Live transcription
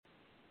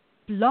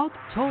Blog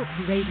Talk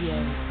Radio.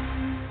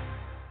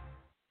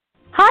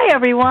 Hi,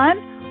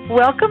 everyone.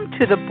 Welcome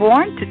to the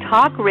Born to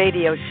Talk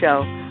radio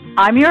show.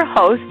 I'm your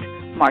host,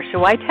 Marsha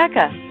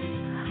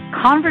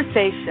Waiteka.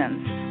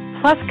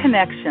 Conversations plus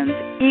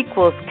connections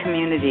equals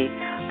community.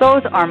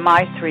 Those are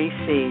my 3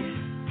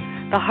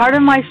 C's. The heart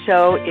of my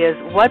show is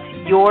what's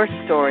your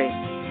story?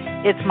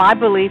 It's my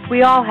belief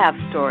we all have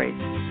stories.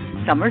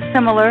 Some are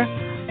similar,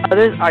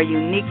 others are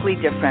uniquely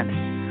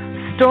different.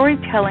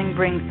 Storytelling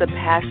brings the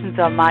passions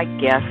of my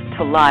guests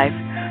to life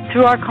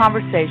through our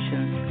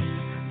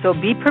conversations. So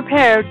be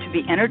prepared to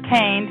be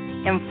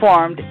entertained,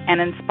 informed,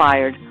 and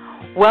inspired.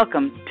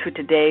 Welcome to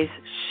today's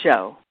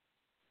show.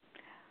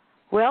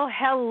 Well,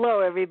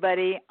 hello,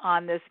 everybody,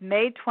 on this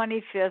May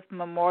 25th,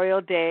 Memorial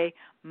Day,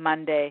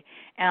 Monday.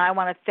 And I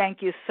want to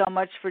thank you so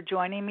much for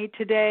joining me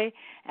today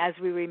as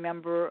we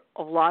remember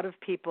a lot of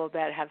people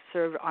that have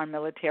served our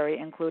military,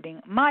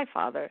 including my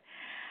father.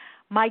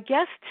 My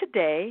guest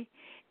today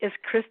is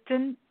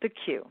Kristen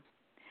DeCue.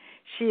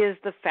 She is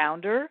the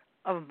founder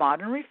of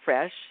Modern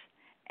Refresh,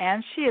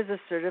 and she is a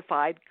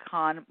certified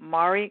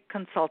KonMari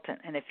consultant.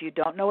 And if you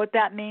don't know what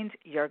that means,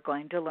 you're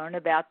going to learn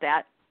about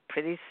that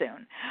pretty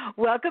soon.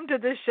 Welcome to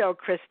the show,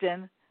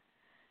 Kristen.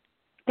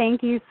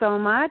 Thank you so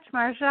much,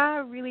 Marsha. I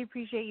really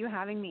appreciate you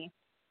having me.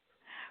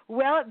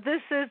 Well,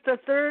 this is the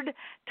third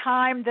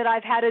time that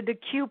I've had a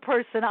DeCue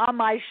person on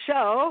my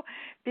show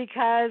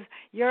because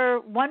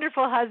your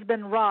wonderful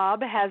husband,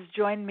 Rob, has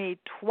joined me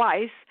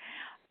twice,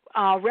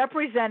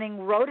 representing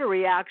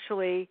Rotary,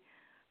 actually,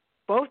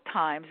 both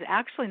times.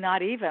 Actually,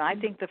 not even. I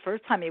think the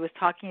first time he was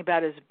talking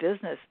about his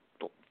business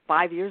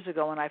 5 years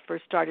ago when I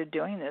first started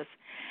doing this.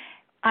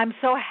 I'm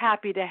so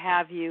happy to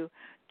have you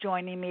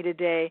joining me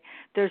today.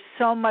 There's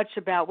so much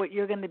about what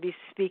you're going to be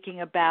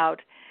speaking about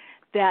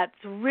that's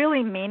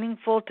really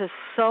meaningful to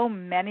so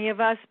many of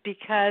us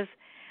because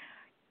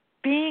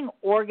being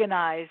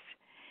organized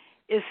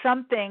is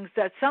some things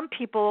that some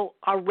people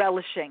are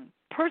relishing.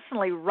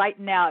 Personally, right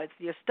now,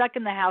 you're stuck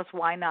in the house,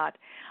 why not?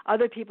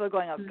 Other people are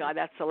going, oh, God,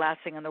 that's the last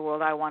thing in the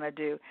world I want to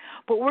do.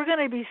 But we're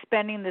going to be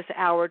spending this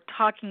hour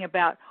talking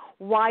about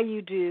why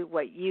you do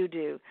what you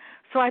do.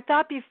 So I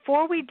thought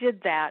before we did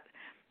that,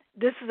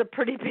 this is a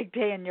pretty big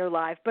day in your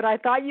life, but I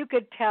thought you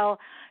could tell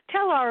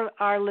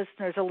our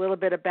listeners a little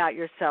bit about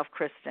yourself,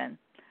 Kristen.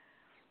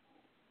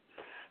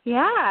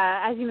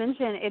 Yeah, as you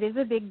mentioned, it is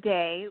a big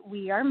day.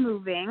 We are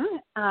moving,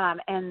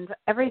 and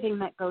everything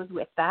that goes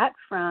with that,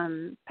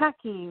 from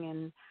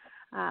packing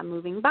and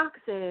moving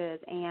boxes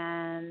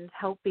and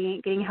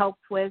getting help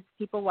with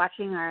people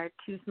watching our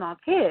 2 small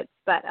kids.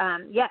 But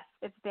yes,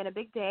 it's been a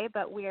big day,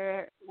 but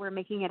we're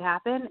making it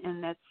happen,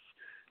 and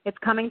it's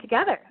coming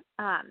together.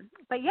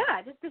 But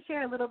yeah, just to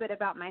share a little bit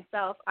about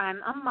myself,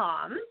 I'm a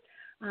mom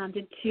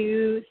to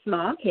 2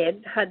 small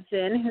kids,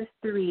 Hudson, who's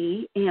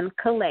 3, and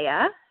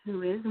Kalea,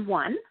 who is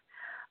 1.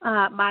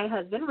 My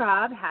husband,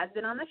 Rob, has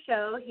been on the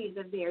show. He's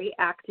a very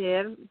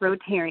active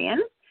Rotarian.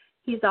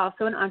 He's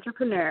also an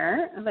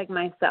entrepreneur like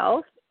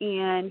myself,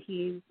 and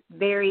he's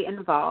very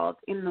involved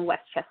in the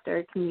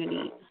Westchester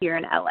community here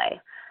in LA.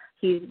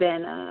 He's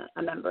been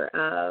a member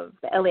of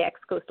the LAX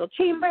Coastal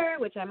Chamber,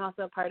 which I'm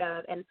also a part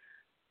of, and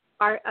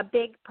a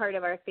big part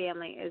of our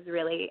family is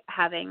really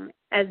having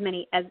as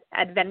many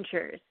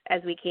adventures as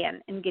we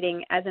can and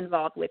getting as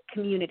involved with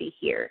community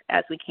here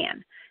as we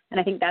can. And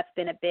I think that's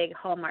been a big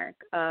hallmark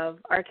of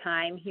our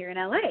time here in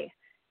LA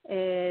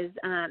is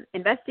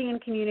investing in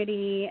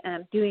community,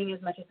 doing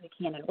as much as we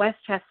can in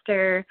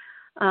Westchester,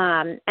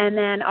 and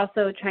then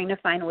also trying to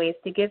find ways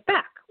to give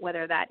back,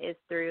 whether that is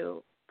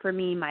through, for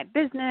me, my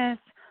business,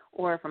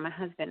 or for my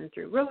husband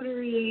through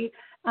Rotary,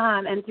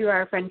 and through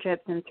our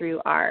friendships and through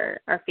our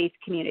faith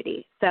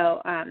community.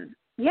 So,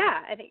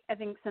 yeah, I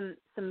think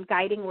some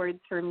guiding words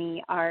for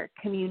me are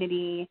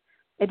community,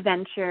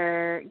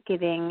 adventure,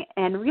 giving,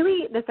 and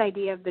really this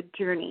idea of the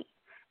journey.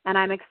 And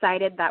I'm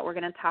excited that we're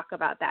going to talk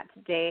about that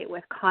today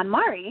with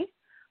KonMari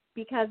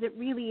because it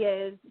really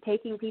is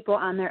taking people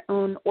on their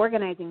own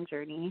organizing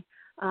journey,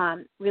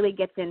 really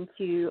gets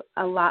into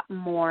a lot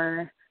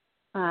more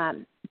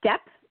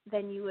depth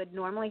than you would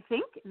normally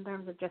think in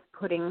terms of just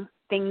putting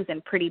things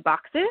in pretty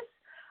boxes.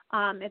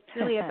 It's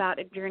really about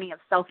a journey of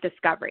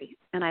self-discovery,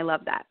 and I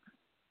love that.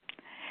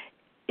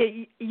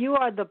 You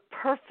are the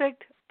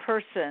perfect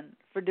person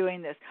for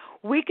doing this.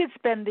 We could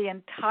spend the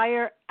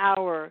entire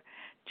hour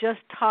just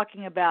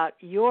talking about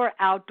your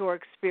outdoor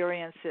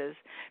experiences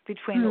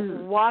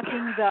between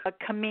walking the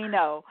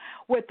Camino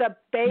with a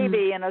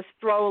baby in a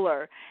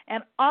stroller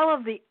and all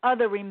of the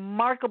other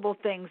remarkable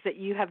things that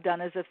you have done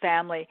as a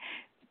family.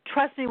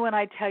 Trust me when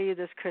I tell you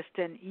this,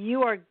 Kristen,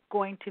 you are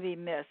going to be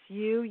missed.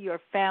 You, your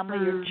family,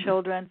 your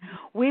children,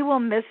 we will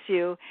miss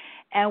you,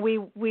 and we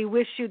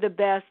wish you the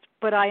best,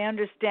 but I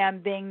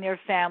understand being near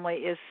family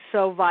is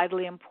so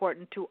vitally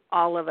important to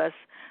all of us.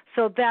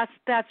 So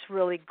that's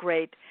really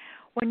great.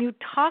 When you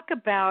talk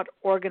about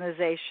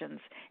organizations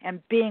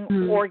and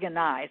being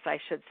organized, I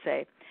should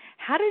say,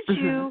 how did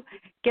you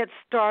get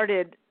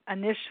started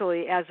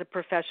initially as a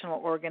professional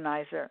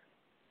organizer?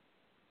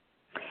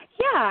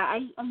 Yeah, I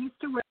used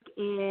to work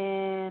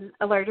in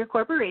a larger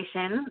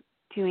corporation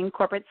doing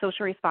corporate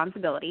social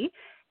responsibility,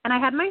 and I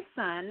had my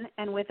son,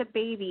 and with a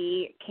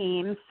baby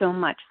came so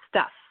much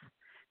stuff.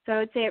 So I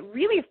would say it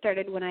really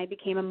started when I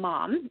became a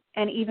mom,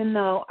 and even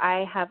though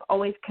I have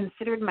always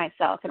considered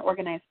myself an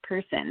organized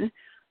person,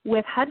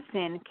 with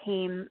Hudson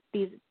came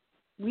these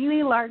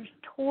really large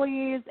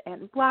toys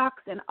and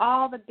blocks and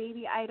all the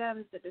baby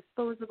items, the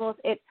disposables.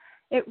 It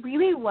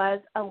really was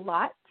a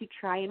lot to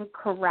try and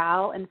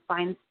corral and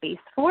find space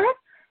for,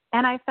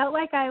 and I felt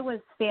like I was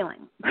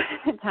failing at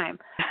the time.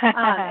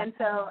 And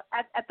so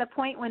at the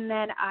point when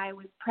then I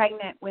was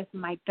pregnant with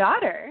my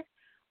daughter,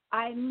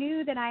 I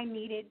knew that I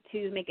needed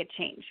to make a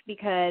change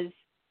because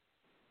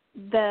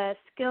the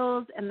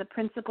skills and the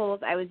principles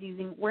I was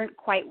using weren't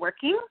quite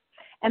working,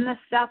 and the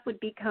stuff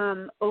would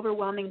become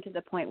overwhelming to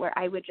the point where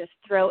I would just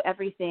throw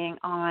everything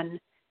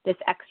on this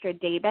extra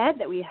day bed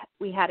that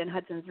we had in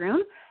Hudson's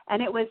room,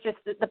 and it was just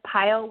the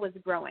pile was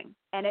growing,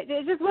 and it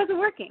just wasn't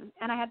working.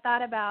 And I had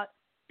thought about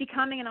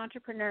becoming an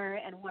entrepreneur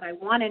and what I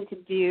wanted to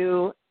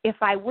do if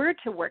I were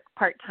to work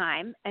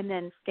part-time and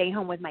then stay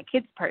home with my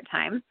kids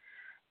part-time.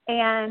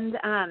 And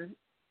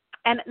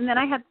then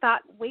I had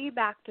thought way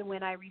back to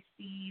when I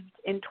received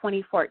in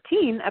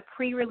 2014 a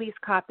pre-release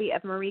copy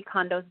of Marie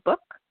Kondo's book,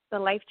 The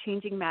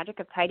Life-Changing Magic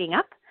of Tidying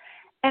Up.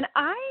 And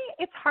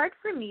it's hard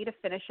for me to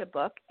finish a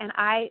book, and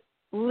I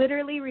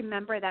literally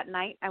remember that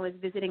night I was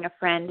visiting a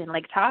friend in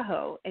Lake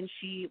Tahoe, and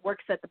she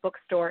works at the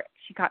bookstore.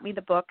 She got me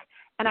the book,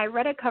 and I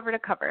read it cover to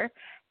cover,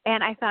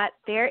 and I thought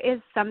there is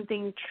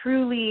something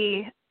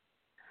truly,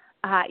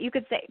 you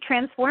could say,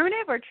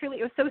 transformative, or truly,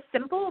 it was so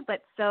simple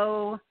but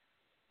so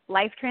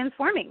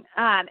life-transforming.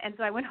 And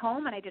so I went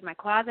home and I did my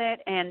closet,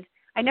 and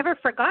I never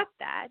forgot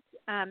that.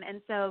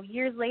 And so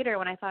years later,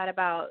 when I thought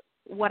about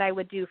what I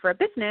would do for a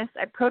business,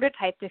 I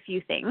prototyped a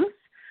few things.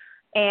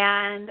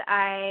 And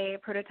I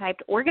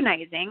prototyped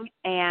organizing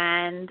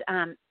and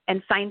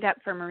signed up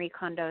for Marie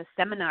Kondo's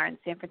seminar in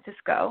San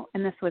Francisco.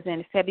 And this was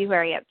in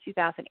February of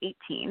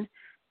 2018.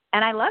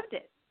 And I loved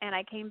it. And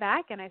I came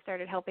back and I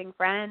started helping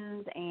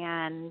friends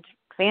and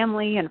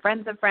family and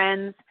friends of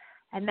friends.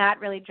 And that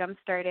really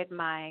jump-started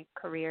my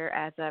career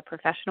as a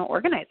professional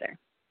organizer.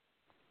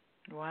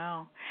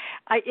 Wow.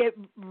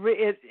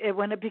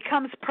 When it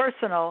becomes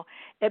personal,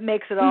 it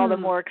makes it all the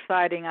more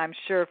exciting, I'm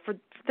sure.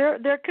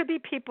 There could be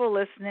people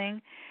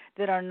listening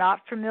that are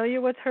not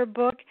familiar with her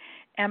book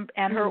and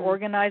her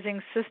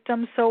organizing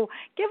system. So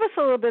give us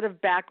a little bit of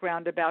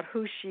background about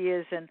who she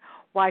is and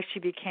why she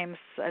became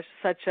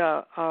such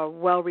a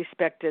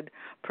well-respected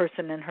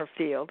person in her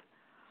field.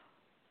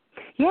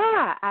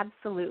 Yeah,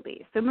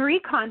 absolutely. So Marie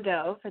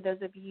Kondo, for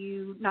those of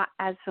you not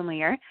as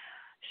familiar,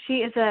 she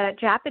is a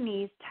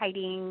Japanese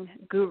tidying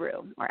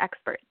guru or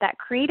expert that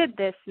created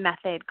this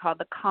method called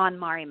the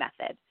KonMari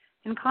method.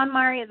 And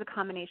KonMari is a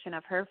combination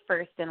of her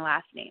first and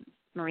last names,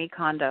 Marie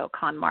Kondo,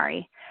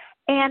 KonMari.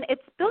 And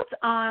it's built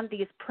on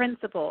these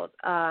principles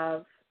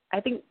of, I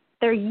think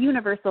they're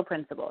universal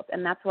principles,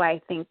 and that's why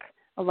I think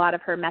a lot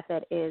of her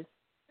method is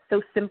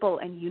so simple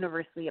and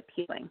universally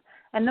appealing.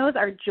 And those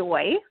are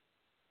joy,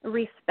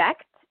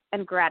 respect,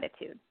 and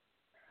gratitude.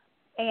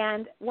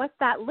 And what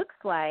that looks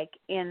like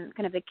in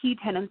kind of the key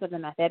tenets of the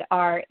method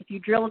are, if you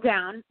drill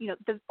down,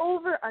 the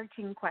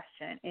overarching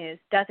question is,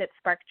 does it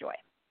spark joy?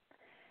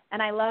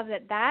 And I love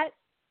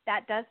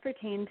that does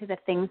pertain to the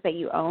things that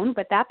you own,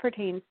 but that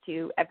pertains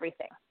to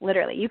everything,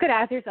 literally. You could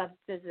ask yourself,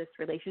 does this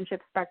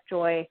relationship spark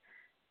joy?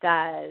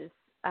 Does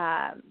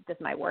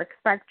my work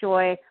spark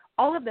joy?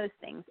 All of those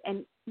things.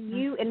 And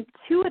you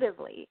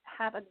intuitively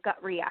have a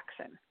gut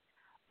reaction.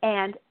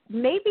 And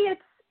maybe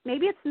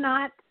it's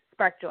not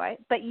spark joy,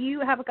 but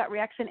you have a gut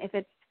reaction if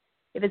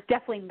it's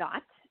definitely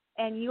not,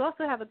 and you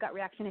also have a gut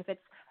reaction if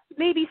it's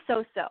maybe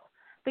so-so.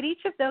 But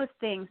each of those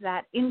things,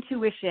 that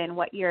intuition,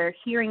 what you're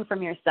hearing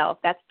from yourself,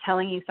 that's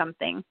telling you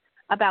something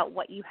about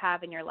what you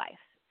have in your life.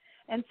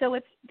 And so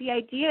the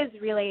idea is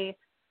really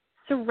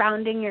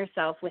surrounding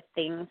yourself with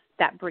things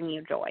that bring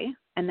you joy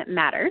and that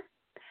matter.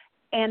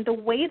 And the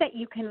way that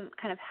you can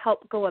kind of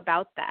help go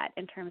about that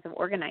in terms of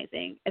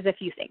organizing is a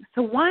few things.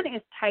 So one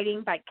is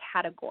tidying by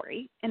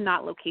category and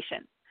not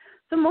location.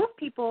 So most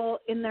people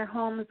in their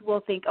homes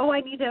will think, I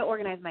need to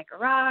organize my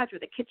garage or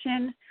the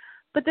kitchen.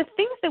 But the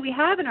things that we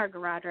have in our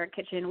garage or our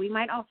kitchen, we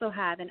might also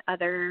have in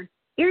other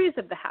areas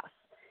of the house.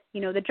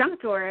 The junk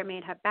drawer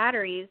may have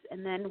batteries,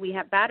 and then we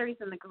have batteries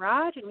in the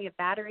garage, and we have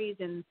batteries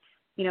in,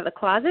 the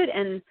closet.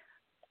 And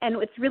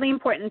it's really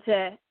important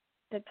to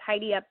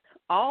tidy up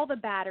all the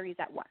batteries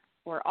at once,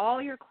 or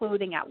all your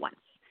clothing at once,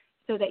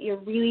 so that you're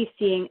really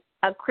seeing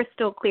a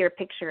crystal clear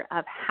picture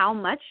of how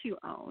much you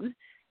own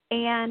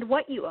and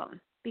what you own.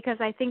 Because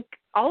I think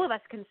all of us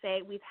can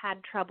say we've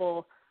had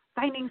trouble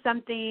finding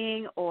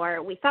something,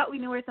 or we thought we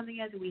knew where something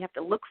is and we have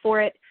to look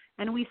for it,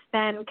 and we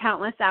spend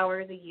countless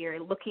hours a year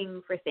looking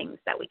for things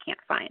that we can't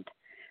find.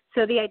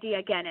 So the idea,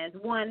 again, is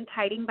one,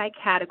 tidying by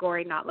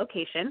category, not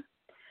location.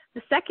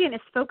 The second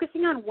is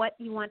focusing on what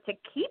you want to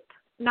keep,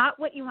 not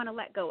what you want to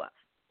let go of.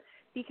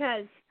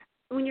 Because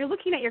when you're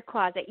looking at your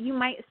closet, you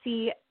might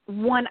see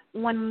one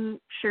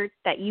shirt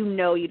that you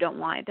don't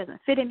want. It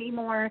doesn't fit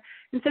anymore.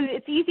 And so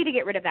it's easy to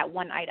get rid of that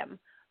one item.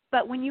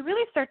 But when you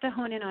really start to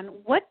hone in on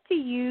what do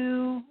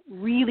you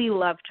really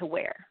love to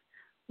wear,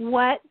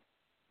 what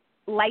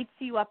lights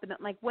you up, and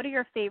like what are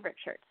your favorite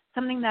shirts?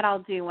 Something that I'll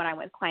do when I'm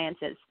with clients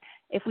is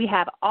if we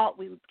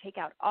take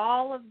out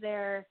all of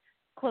their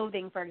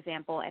clothing, for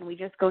example, and we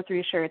just go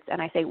through shirts,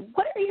 and I say,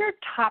 what are your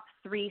top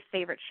 3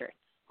 favorite shirts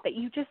that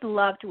you just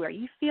love to wear,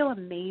 you feel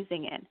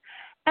amazing in?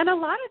 And a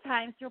lot of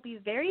times there'll be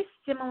very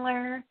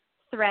similar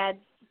threads,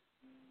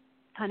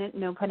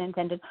 no pun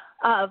intended,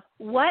 of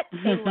what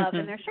they love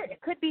in their shirt.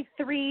 It could be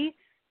 3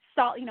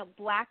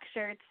 black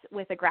shirts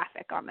with a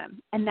graphic on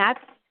them.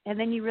 And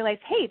then you realize,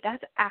 hey,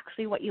 that's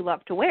actually what you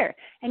love to wear.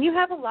 And you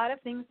have a lot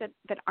of things that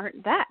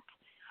aren't that.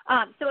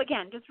 So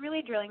again, just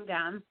really drilling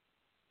down.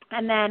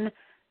 And then,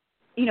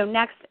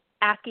 next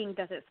asking,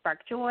 does it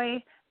spark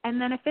joy?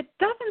 And then if it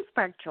doesn't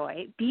spark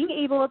joy, being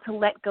able to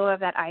let go of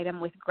that item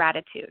with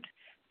gratitude.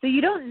 So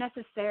you don't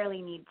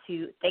necessarily need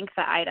to thank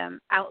the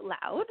item out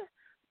loud,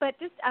 but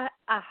just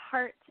a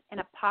heart and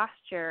a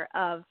posture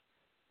of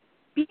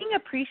being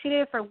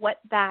appreciative for what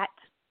that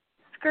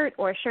skirt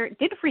or shirt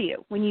did for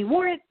you when you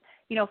wore it,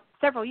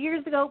 several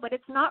years ago, but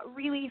it's not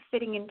really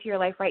fitting into your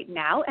life right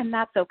now, and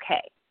that's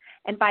okay.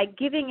 And by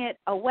giving it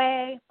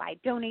away, by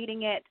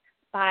donating it,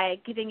 by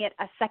giving it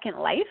a second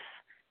life,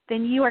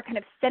 then you are kind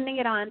of sending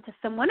it on to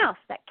someone else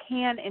that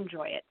can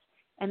enjoy it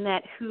and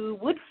who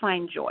would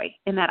find joy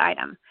in that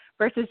item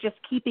versus just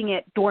keeping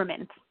it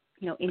dormant,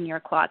 in your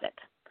closet.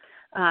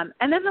 And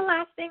then the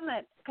last thing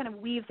that kind of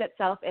weaves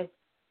itself is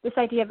this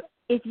idea of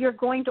if you're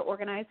going to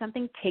organize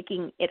something,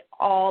 taking it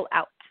all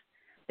out.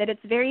 That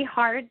it's very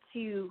hard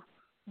to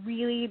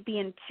really be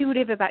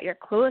intuitive about your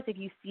clothes if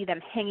you see them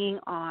hanging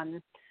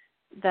on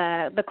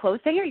the clothes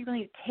hanger. You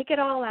really need to take it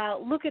all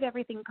out, look at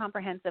everything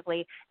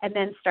comprehensively, and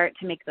then start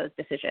to make those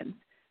decisions.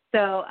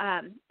 So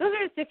those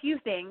are just a few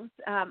things,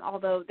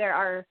 although there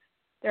are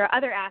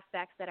other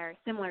aspects that are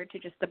similar to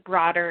just the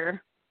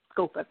broader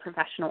scope of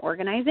professional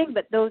organizing,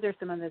 but those are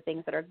some of the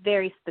things that are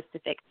very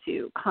specific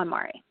to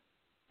KonMari.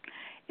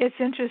 It's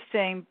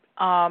interesting.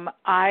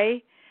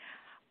 I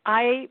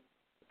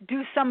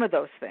do some of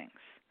those things,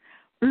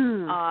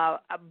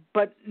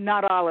 but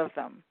not all of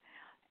them.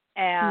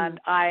 And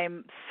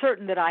I'm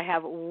certain that I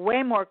have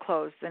way more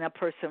clothes than a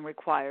person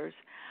requires.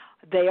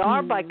 They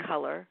are by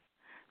color.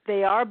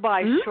 They are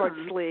by short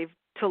sleeve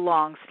to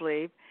long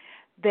sleeve.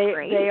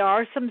 They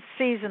are some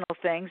seasonal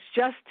things.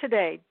 Just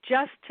today,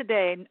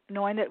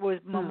 knowing that it was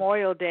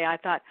Memorial Day, I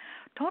thought,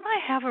 don't I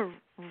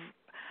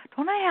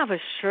have a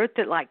shirt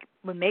that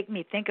would make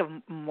me think of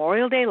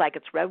Memorial Day, like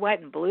it's red,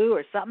 white, and blue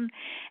or something?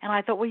 And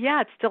I thought, well,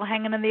 yeah, it's still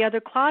hanging in the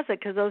other closet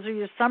because those are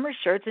your summer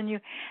shirts, and you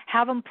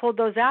haven't pulled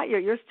those out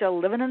yet. You're still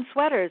living in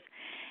sweaters.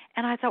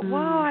 And I thought, whoa,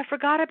 I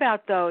forgot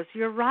about those.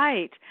 You're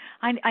right.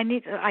 I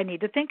need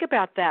to think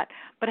about that.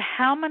 But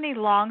how many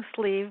long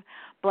sleeve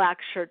black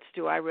shirts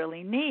do I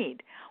really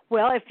need?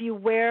 Well, if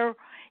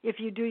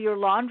you do your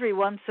laundry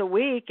once a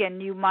week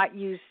and you might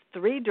use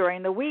 3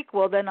 during the week,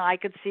 well, then I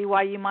could see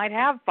why you might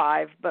have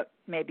 5, but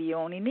maybe you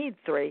only need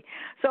 3.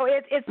 So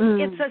it's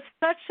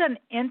such an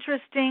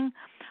interesting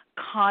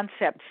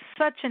concept,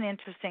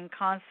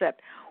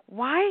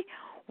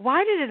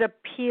 Why did it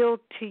appeal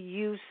to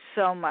you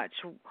so much?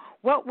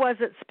 What was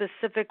it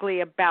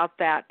specifically about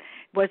that?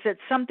 Was it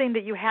something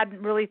that you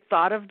hadn't really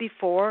thought of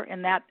before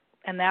in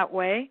that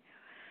way?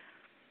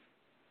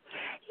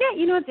 Yeah,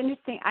 it's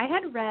interesting. I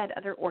had read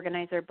other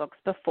organizer books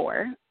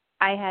before.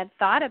 I had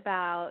thought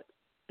about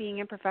being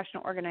a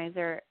professional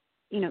organizer,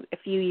 a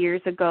few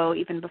years ago,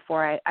 even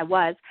before I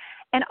was.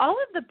 And all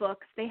of the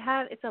books,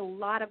 it's a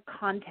lot of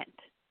content.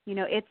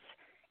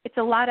 It's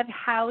a lot of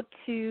how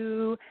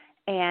to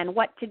and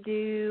what to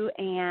do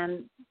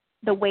and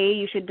the way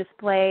you should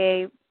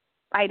display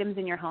items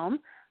in your home.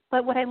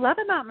 But what I love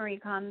about Marie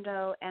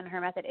Kondo and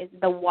her method is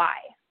the why.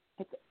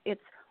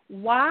 It's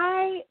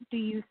why do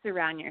you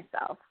surround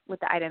yourself with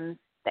the items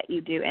that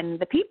you do and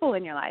the people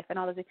in your life and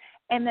all those things,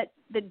 and that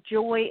the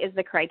joy is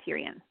the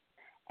criterion.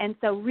 And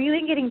so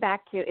really getting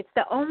back to, it's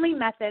the only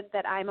method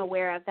that I'm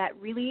aware of that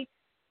really,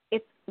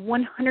 it's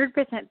 100%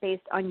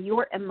 based on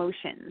your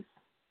emotions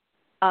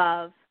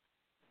of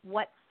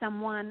what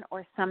someone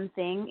or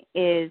something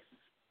is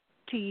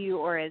to you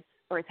or is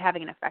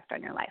having an effect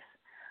on your life.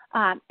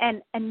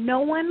 And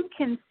no one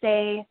can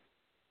say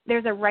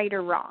there's a right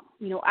or wrong.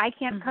 I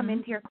can't come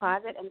into your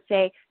closet and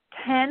say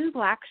 10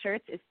 black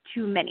shirts is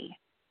too many,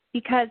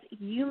 because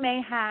you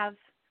may have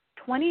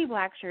 20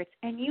 black shirts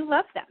and you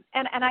love them.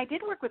 And I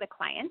did work with a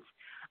client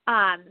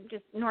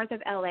just north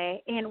of LA,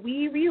 and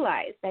we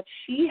realized that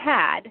she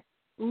had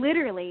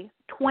literally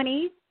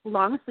 20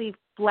 long sleeve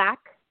black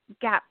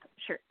Gap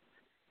shirts.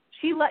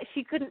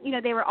 She couldn't,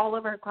 they were all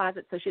over her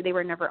closet, so they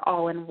were never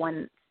all in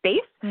one space.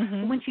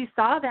 When she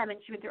saw them and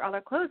she went through all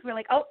her clothes, we're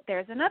like, oh,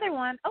 there's another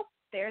one. Oh,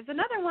 there's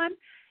another one.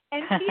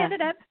 And she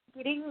ended up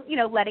getting,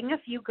 letting a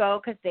few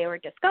go because they were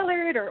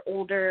discolored or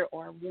older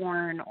or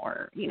worn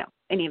or,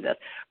 any of those.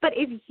 But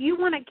if you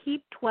want to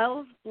keep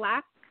 12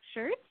 black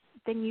shirts,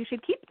 then you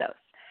should keep those.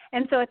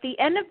 And so at the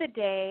end of the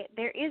day,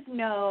 there is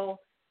no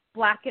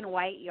black and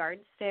white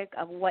yardstick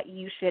of what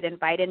you should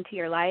invite into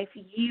your life.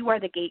 You are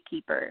the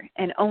gatekeeper,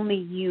 and only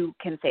you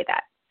can say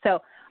that. So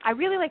I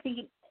really like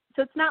thinking,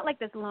 so it's not like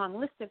this long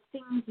list of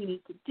things you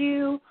need to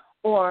do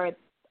or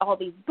all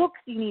these books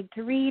you need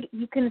to read.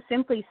 You can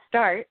simply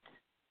start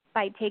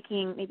by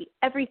taking maybe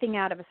everything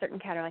out of a certain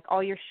category, like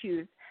all your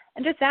shoes,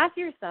 and just ask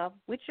yourself,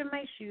 which of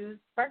my shoes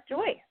spark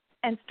joy?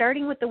 And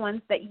starting with the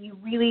ones that you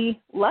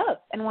really love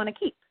and want to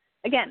keep.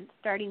 Again,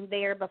 starting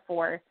there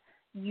before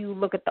you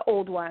look at the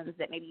old ones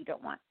that maybe you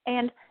don't want.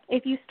 And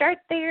if you start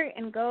there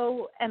and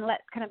go and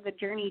let kind of the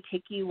journey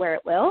take you where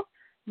it will,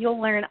 you'll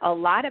learn a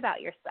lot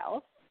about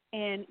yourself,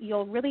 and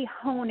you'll really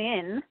hone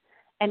in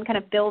and kind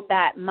of build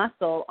that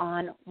muscle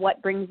on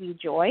what brings you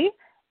joy.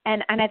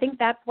 And I think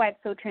that's why it's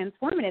so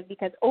transformative,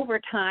 because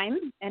over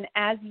time and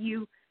as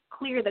you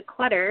clear the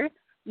clutter,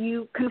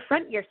 you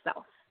confront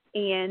yourself,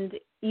 and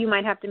you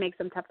might have to make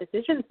some tough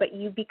decisions, but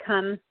you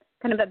become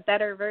kind of a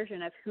better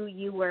version of who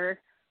you were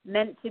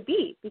meant to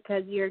be,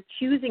 because you're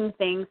choosing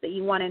things that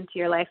you want into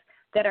your life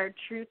that are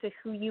true to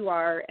who you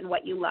are and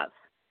what you love.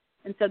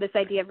 And so this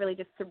idea of really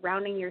just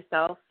surrounding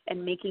yourself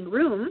and making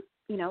room,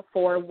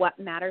 for what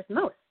matters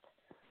most.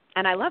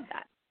 And I love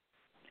that.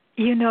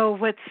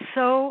 What's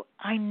so,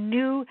 I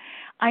knew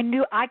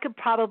I could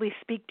probably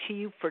speak to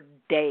you for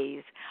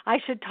days. I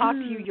should talk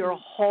to you your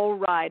whole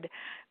ride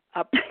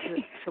up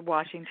to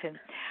Washington.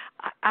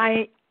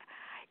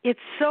 It's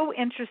so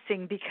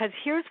interesting, because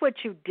here's what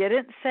you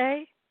didn't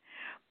say,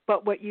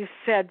 but what you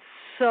said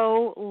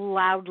so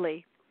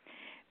loudly.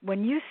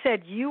 When you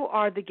said you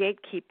are the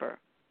gatekeeper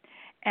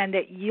and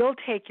that you'll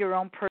take your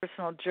own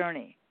personal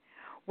journey,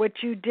 what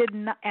you did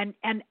not,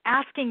 and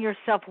asking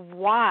yourself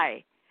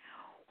why,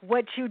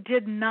 what you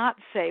did not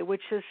say,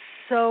 which is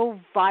so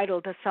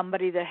vital to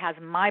somebody that has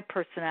my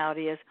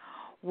personality, is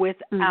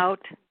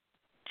without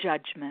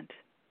judgment.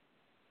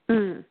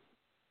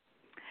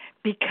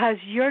 Because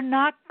you're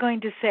not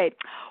going to say,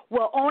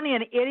 well, only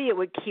an idiot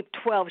would keep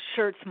 12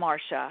 shirts,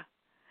 Marcia.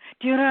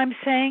 Do you know what I'm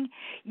saying?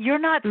 You're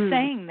not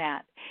saying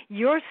that.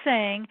 You're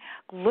saying,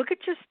 look at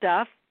your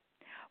stuff.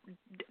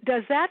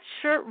 Does that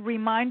shirt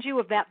remind you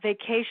of that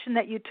vacation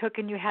that you took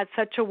and you had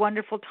such a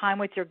wonderful time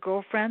with your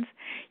girlfriends?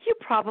 You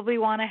probably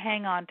want to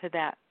hang on to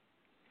that.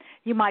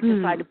 You might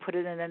decide to put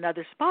it in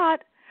another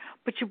spot,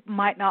 but you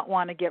might not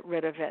want to get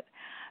rid of it.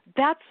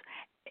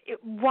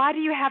 Why do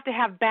you have to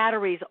have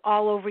batteries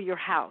all over your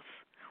house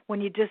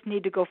when you just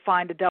need to go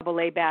find a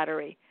AA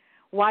battery?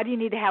 Why do you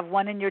need to have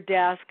one in your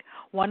desk,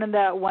 one in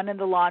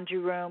the laundry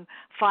room,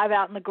 5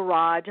 out in the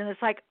garage? And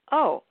it's like,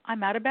 oh,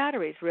 I'm out of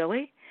batteries,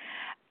 really?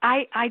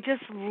 I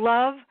just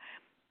love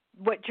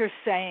what you're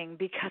saying,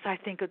 because I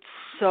think it's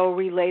so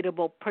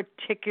relatable,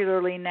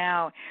 particularly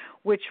now,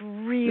 which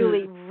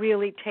really,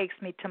 really takes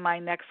me to my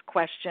next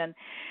question.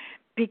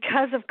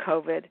 Because of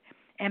COVID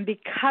and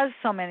because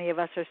so many of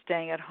us are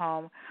staying at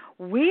home,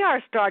 we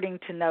are starting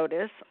to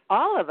notice,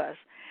 all of us,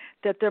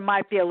 that there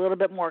might be a little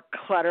bit more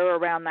clutter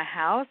around the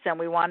house and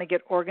we want to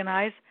get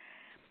organized.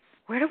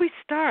 Where do we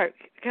start?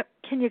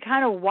 Can you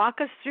kind of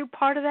walk us through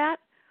part of that?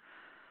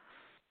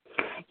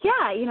 Yeah,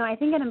 I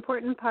think an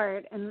important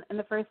part and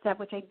the first step,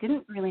 which I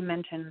didn't really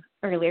mention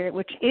earlier,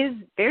 which is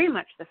very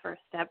much the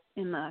first step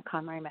in the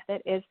KonMari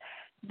method, is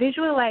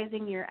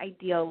visualizing your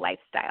ideal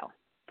lifestyle.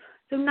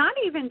 So not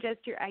even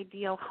just your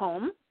ideal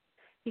home,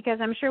 because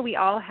I'm sure we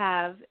all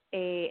have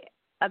a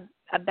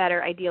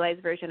better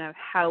idealized version of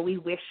how we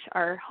wish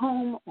our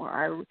home or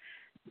our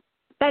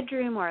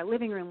bedroom or our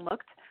living room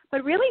looked,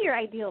 but really your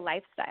ideal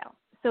lifestyle.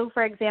 So,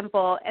 for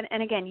example,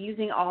 and again,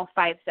 using all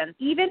 5 senses,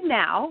 even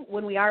now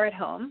when we are at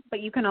home, but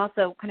you can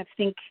also kind of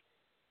think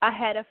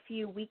ahead a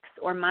few weeks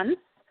or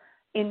months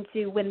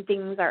into when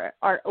things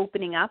are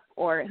opening up,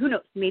 or who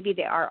knows, maybe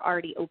they are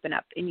already open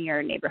up in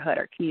your neighborhood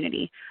or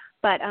community.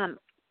 But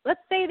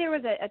let's say there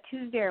was a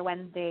Tuesday or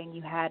Wednesday and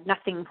you had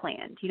nothing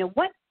planned.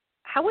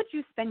 How would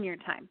you spend your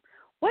time?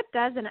 What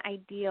does an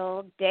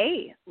ideal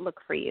day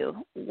look for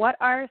you? What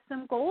are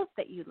some goals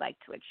that you'd like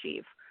to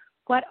achieve?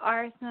 What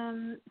are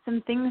some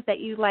things that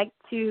you like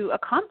to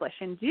accomplish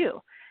and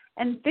do?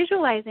 And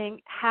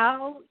visualizing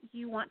how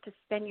you want to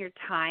spend your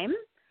time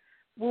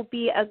will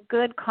be a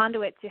good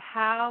conduit to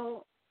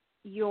how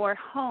your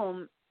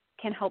home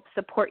can help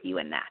support you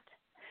in that.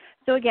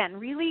 So again,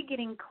 really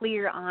getting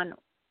clear on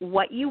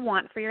what you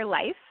want for your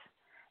life,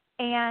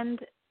 and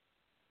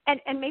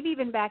maybe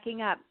even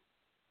backing up.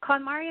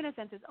 KonMari, in a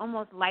sense, is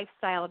almost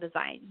lifestyle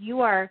design.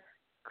 You are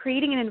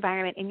creating an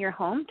environment in your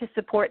home to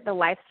support the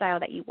lifestyle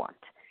that you want.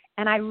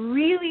 And I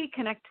really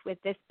connect with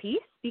this piece,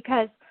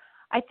 because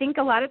I think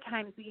a lot of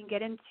times we can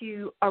get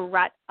into a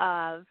rut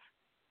of,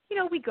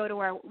 we go to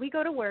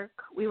work,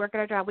 we work at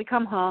our job, we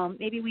come home,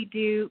 maybe we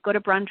do go to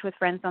brunch with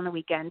friends on the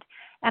weekend.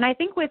 And I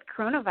think with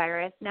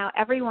coronavirus, now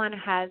everyone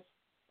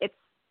it's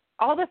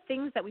all the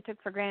things that we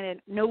took for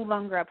granted no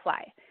longer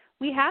apply.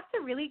 We have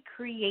to really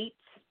create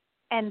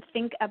and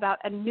think about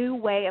a new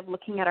way of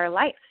looking at our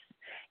life.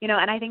 And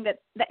I think that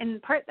in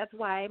part that's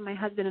why my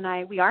husband and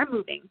I, we are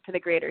moving to the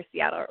greater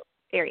Seattle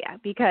area,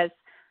 because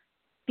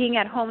being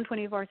at home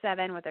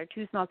 24/7 with our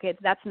 2 small kids,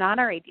 that's not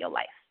our ideal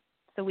life.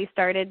 So we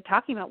started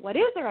talking about what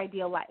is our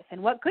ideal life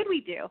and what could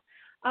we do.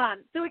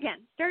 So again,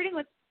 starting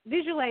with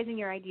visualizing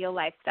your ideal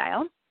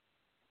lifestyle.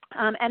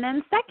 And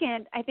then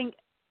second, I think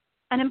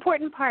an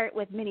important part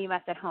with Mini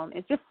Mess at Home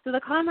is just, so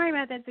the KonMari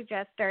method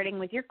suggests starting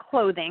with your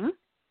clothing,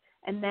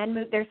 and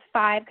then there's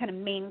 5 kind of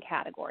main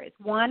categories.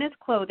 1 is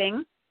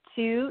clothing,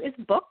 2 is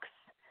books,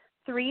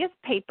 3 is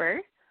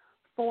paper,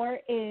 4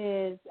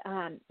 is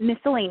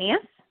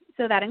miscellaneous,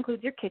 so that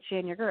includes your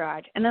kitchen, your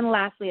garage, and then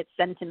lastly it's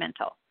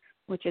sentimental,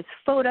 which is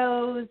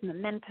photos,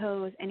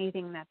 mementos,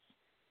 anything that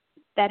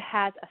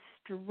has a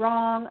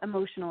strong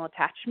emotional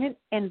attachment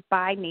and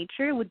by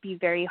nature would be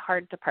very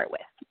hard to part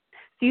with.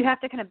 So you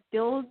have to kind of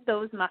build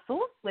those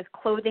muscles with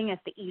clothing as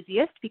the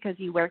easiest because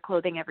you wear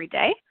clothing every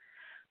day,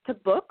 to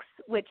books,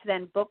 which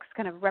then books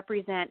kind of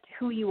represent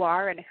who you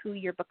are and who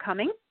you're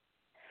becoming.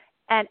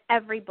 And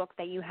every book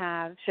that you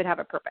have should have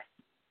a purpose,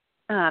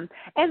 and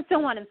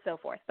so on and so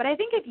forth. But I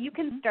think if you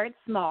can start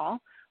small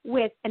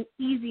with an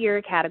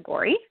easier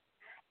category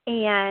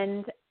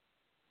and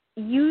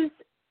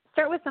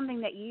start with something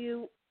that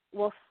you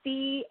will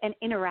see and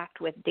interact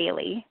with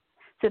daily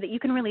so that you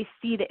can really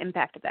see the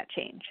impact of that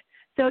change.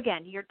 So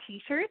again, your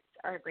T-shirts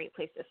are a great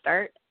place to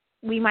start.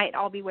 We might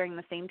all be wearing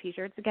the same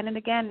T-shirts again and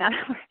again. Now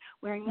that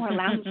we're wearing more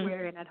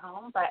loungewear and at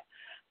home, but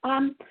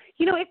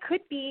it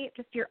could be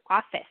just your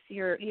office,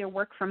 your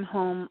work from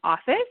home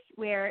office,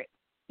 where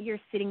you're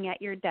sitting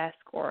at your desk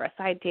or a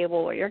side table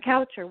or your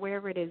couch or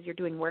wherever it is you're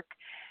doing work,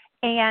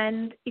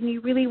 and you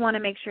really want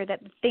to make sure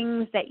that the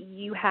things that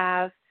you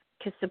have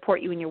to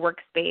support you in your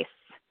workspace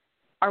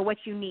are what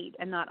you need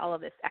and not all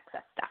of this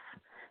excess stuff.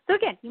 So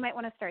again, you might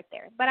want to start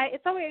there. But I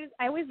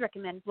always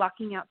recommend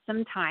blocking out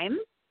some time,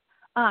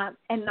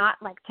 and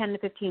not like 10 to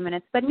 15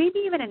 minutes, but maybe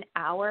even an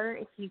hour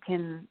if you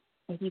can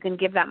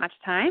give that much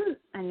time.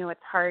 I know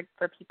it's hard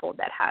for people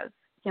that have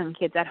young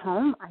kids at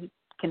home. I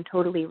can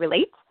totally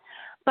relate.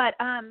 But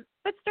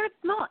start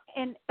small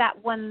in that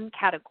one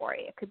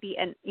category. It could be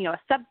a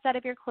subset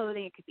of your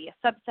clothing. It could be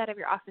a subset of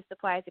your office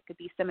supplies. It could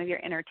be some of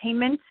your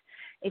entertainment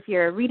if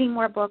you're reading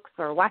more books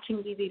or watching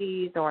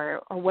DVDs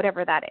or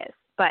whatever that is.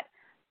 But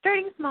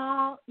starting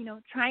small,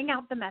 trying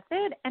out the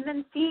method, and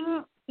then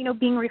seeing,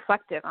 being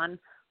reflective on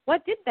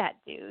what did that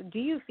do? Do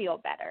you feel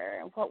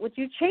better? What would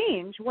you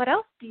change? What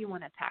else do you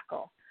want to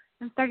tackle?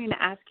 And starting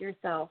to ask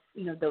yourself,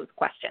 those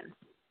questions.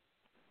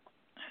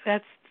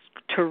 That's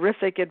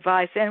terrific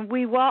advice. And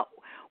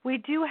we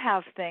do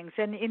have things,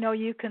 and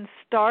you can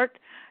start,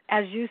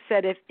 as you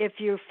said, if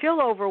you feel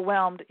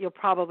overwhelmed, you'll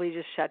probably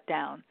just shut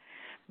down.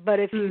 But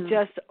if you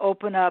just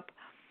open up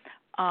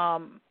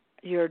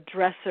your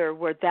dresser,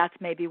 where that's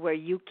maybe where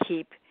you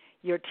keep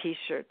your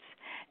T-shirts,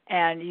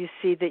 and you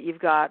see that you've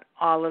got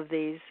all of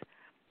these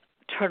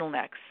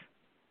turtlenecks,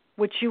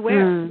 which you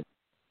wear,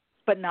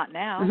 but not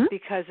now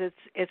because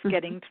it's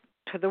getting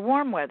to the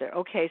warm weather.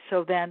 Okay,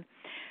 so then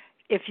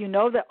if you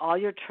know that all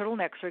your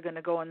turtlenecks are going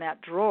to go in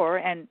that drawer,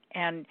 and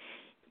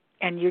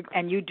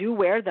you do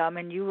wear them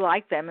and you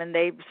like them and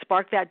they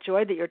spark that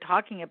joy that you're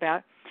talking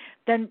about,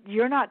 then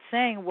you're not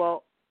saying,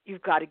 well,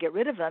 you've got to get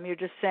rid of them. You're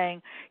just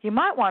saying you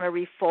might want to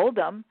refold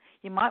them.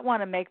 You might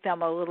want to make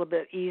them a little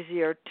bit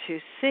easier to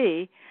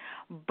see,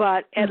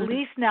 but at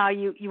least now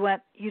you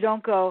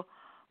don't go,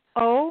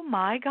 oh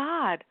my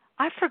God,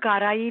 I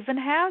forgot I even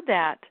had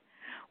that.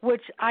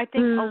 Which I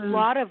think a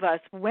lot of us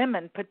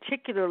women,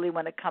 particularly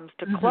when it comes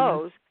to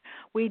clothes,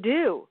 we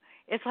do.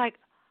 It's like,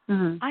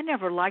 I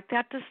never liked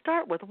that to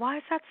start with. Why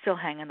is that still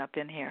hanging up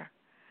in here?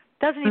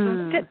 Doesn't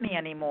even fit me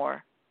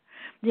anymore.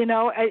 I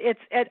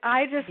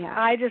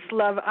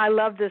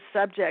love this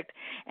subject.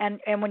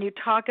 And when you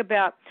talk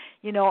about,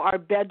 our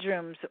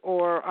bedrooms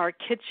or our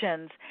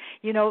kitchens,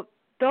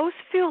 those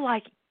feel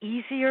like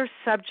easier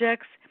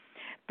subjects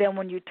than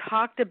when you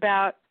talked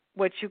about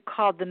what you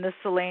called the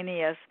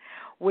miscellaneous,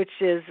 which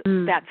is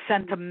that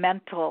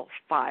sentimental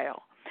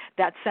file,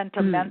 that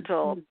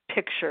sentimental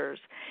pictures,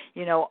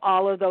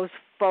 all of those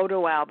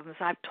photo albums.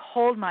 I've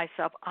told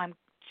myself I'm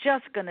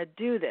just going to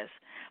do this.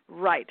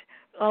 Right.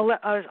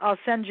 I'll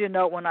send you a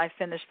note when I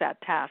finish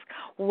that task.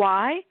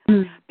 Why?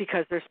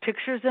 Because there's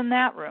pictures in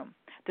that room.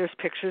 There's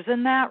pictures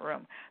in that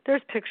room.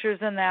 There's pictures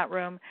in that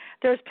room.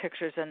 There's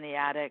pictures in the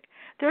attic.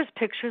 There's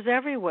pictures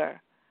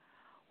everywhere.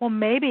 Well,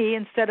 maybe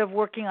instead of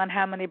working on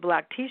how many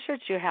black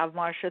T-shirts you have,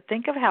 Marcia,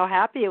 think of how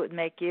happy it would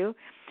make you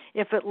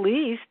if at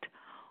least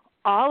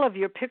all of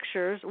your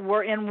pictures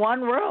were in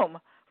one room,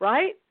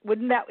 right?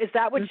 Is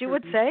that what you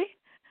would say?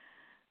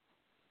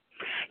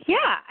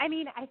 Yeah, I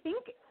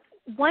think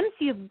once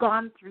you've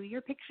gone through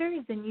your pictures,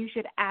 then you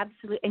should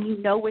absolutely, and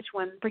you know which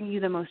ones bring you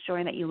the most joy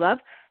and that you love,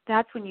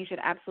 that's when you should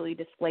absolutely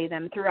display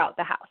them throughout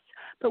the house.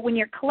 But when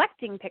you're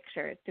collecting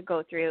pictures to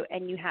go through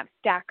and you have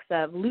stacks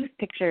of loose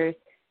pictures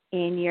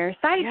in your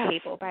side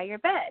table by your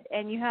bed,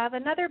 and you have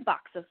another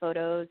box of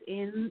photos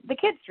in the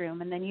kids'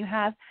 room, and then you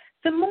have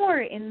some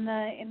more in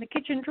the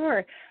kitchen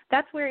drawer,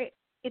 that's where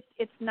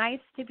it's nice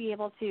to be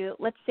able to,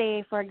 let's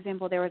say, for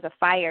example, there was a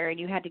fire and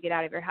you had to get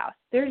out of your house.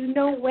 There's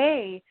no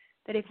way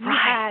That if you Right.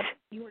 had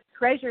your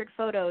treasured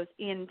photos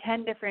in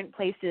 10 different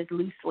places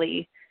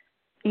loosely,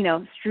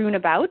 strewn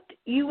about,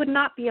 you would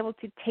not be able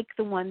to take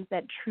the ones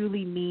that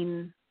truly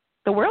mean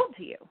the world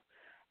to you.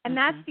 And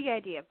that's the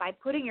idea. By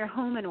putting your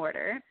home in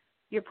order,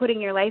 you're putting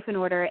your life in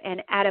order,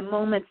 and at a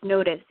moment's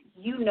notice,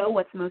 you know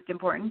what's most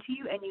important to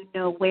you, and you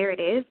know where it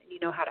is, and you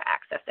know how to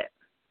access it.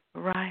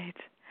 Right.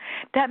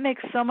 That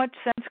makes so much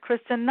sense,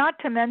 Kristen, not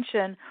to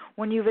mention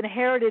when you've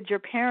inherited your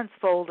parents'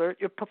 folder,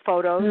 your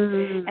photos,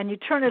 and you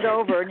turn it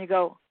over and you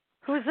go,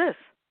 who is this?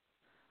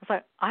 It's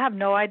like, I have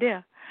no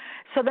idea.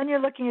 So then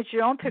you're looking at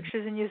your own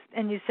pictures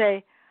and you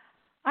say,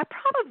 I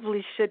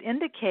probably should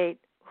indicate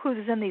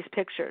who's in these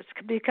pictures,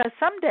 because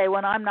someday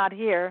when I'm not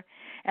here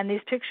and these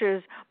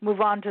pictures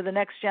move on to the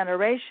next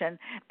generation,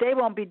 they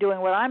won't be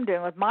doing what I'm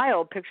doing with my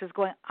old pictures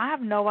going, I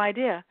have no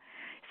idea.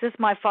 Is this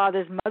my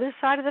father's mother's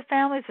side of the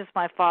family? Is this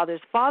my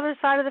father's father's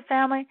side of the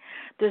family?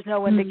 There's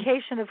no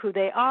indication of who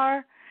they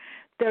are.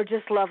 They're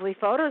just lovely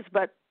photos,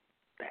 but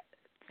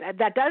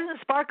that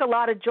doesn't spark a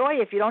lot of joy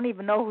if you don't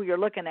even know who you're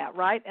looking at,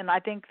 right? And I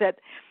think that,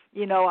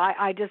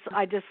 I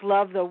just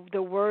love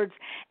the words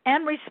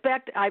and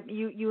respect.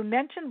 You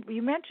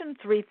mentioned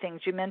three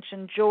things. You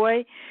mentioned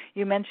joy,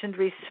 you mentioned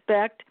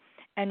respect,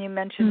 and you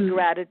mentioned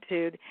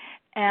gratitude.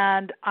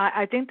 And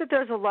I think that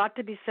there's a lot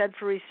to be said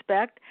for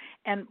respect.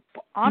 And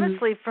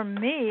honestly, for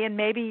me, and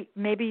maybe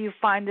you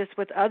find this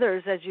with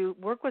others as you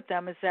work with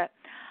them, is that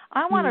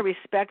I want to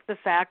respect the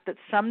fact that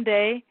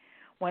someday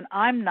when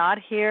I'm not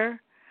here,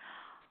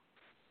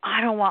 I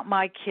don't want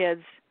my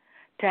kids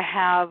to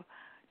have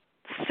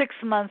 6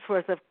 months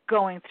worth of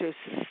going through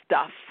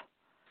stuff.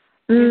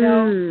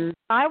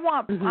 I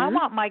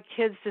want my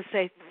kids to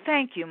say,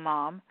 thank you,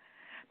 Mom.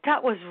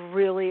 That was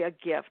really a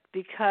gift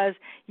because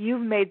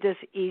you've made this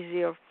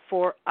easier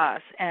for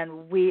us,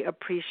 and we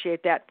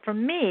appreciate that. For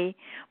me,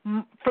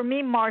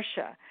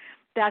 Marcia,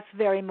 that's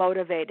very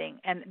motivating,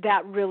 and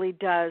that really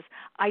does.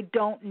 I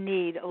don't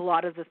need a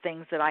lot of the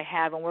things that I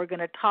have, and we're going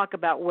to talk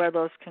about where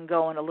those can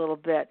go in a little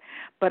bit.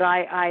 But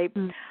I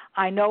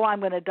know I'm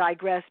going to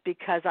digress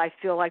because I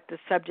feel like the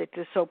subject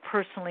is so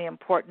personally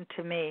important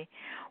to me.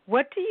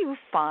 What do you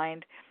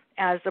find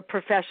as a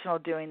professional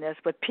doing this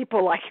with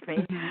people like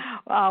me?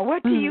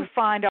 What do you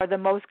find are the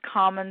most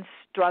common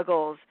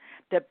struggles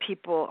that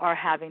people are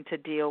having to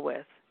deal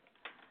with?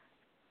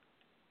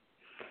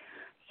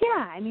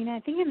 Yeah,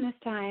 I think in this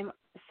time,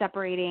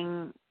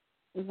 separating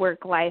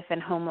work life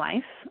and home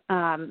life,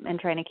 and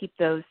trying to keep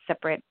those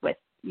separate with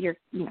your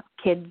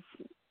kids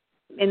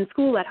in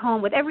school, at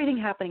home, with everything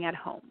happening at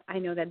home. I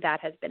know that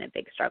has been a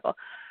big struggle.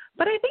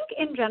 But I think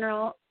in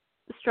general,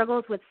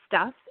 struggles with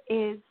stuff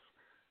is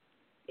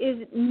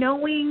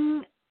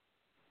knowing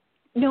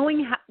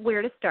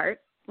where to start,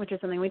 which is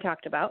something we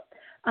talked about,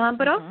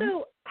 but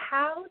also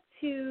how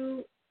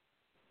to.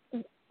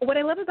 What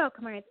I love about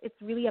Kamara,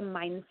 it's really a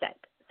mindset.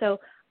 So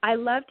I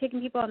love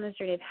taking people on this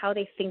journey of how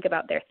they think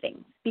about their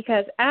things,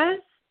 because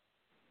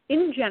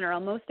in general,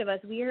 most of us,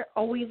 we are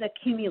always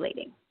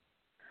accumulating.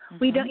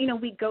 We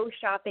don't, we go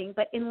shopping,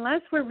 but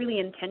unless we're really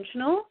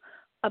intentional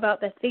about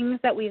the things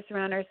that we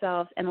surround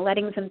ourselves and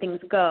letting some things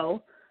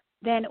go,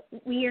 then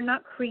we are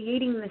not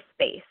creating the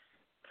space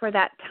for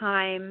that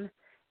time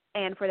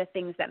and for the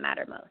things that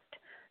matter most.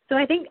 So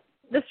I think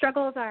the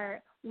struggles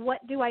are,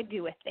 what do I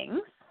do with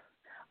things?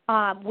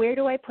 Where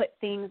do I put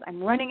things?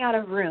 I'm running out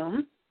of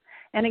room.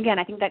 And again,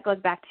 I think that goes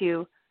back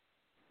to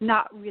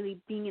not really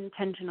being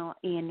intentional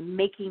in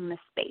making the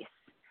space.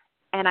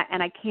 And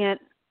I can't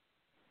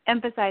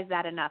emphasize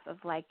that enough of,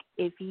 like,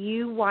 if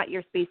you want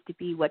your space to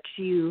be what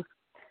to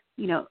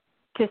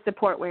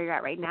support where you're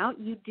at right now,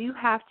 you do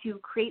have to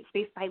create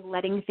space by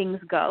letting things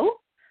go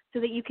so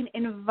that you can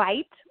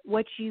invite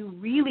what you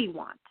really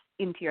want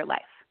into your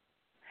life.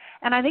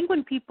 And I think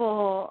when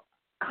people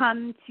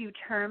come to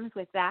terms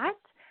with that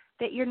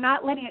you're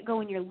not letting it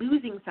go and you're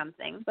losing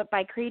something, but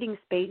by creating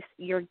space,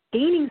 you're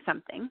gaining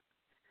something,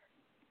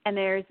 and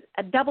there's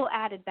a double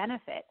added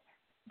benefit,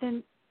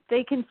 then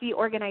they can see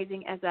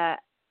organizing as a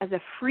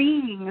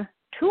freeing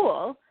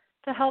tool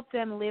to help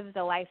them live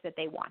the life that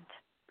they want.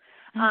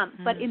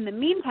 But in the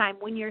meantime,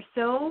 when you're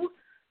so,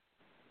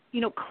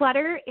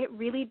 clutter, it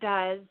really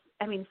does,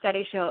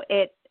 studies show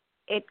it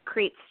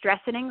creates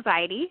stress and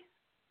anxiety.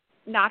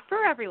 Not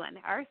for everyone.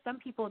 There are some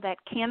people that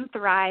can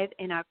thrive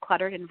in a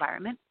cluttered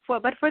environment,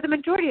 but for the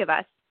majority of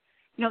us,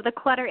 the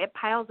clutter, it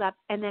piles up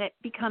and then it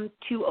becomes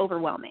too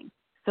overwhelming.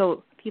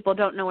 So people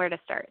don't know where to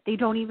start. They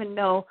don't even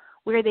know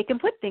where they can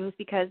put things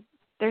because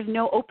there's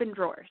no open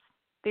drawers.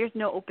 There's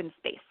no open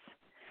space.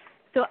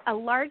 So a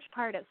large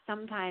part of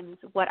sometimes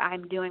what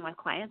I'm doing with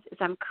clients is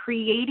I'm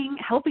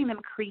helping them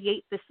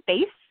create the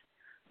space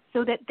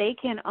so that they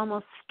can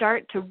almost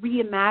start to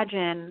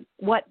reimagine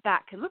what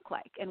that can look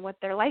like and what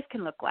their life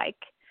can look like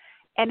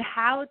and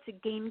how to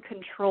gain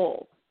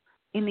control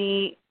in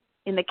the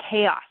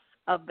chaos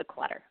of the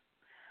clutter.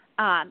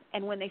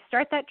 And when they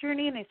start that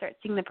journey and they start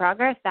seeing the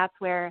progress, that's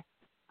where,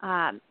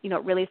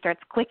 it really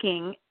starts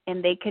clicking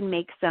and they can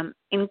make some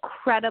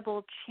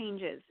incredible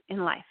changes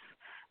in life.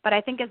 But I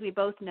think, as we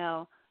both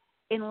know,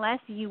 unless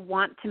you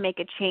want to make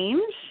a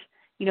change,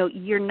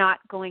 you're not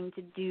going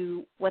to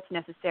do what's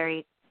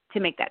necessary to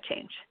make that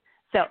change.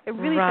 So it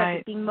really starts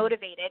with being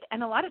motivated,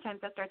 and a lot of times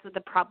that starts with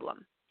the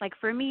problem. Like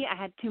for me, I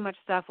had too much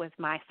stuff with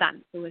my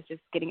son who was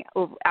just getting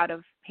out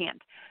of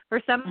hand.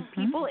 For some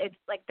people, it's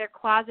like their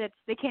closets,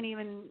 they can't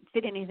even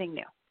fit anything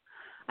new.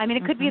 I mean,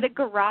 it could be the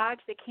garage,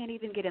 they can't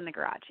even get in the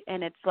garage,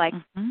 and it's like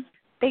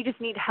they just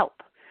need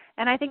help.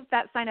 And I think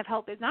that sign of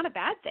help is not a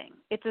bad thing.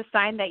 It's a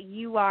sign that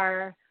you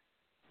want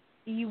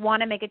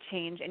to make a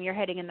change and you're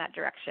heading in that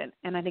direction.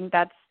 And I think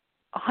that's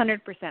 100%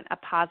 a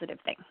positive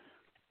thing.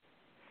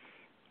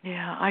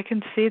 Yeah, I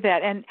can see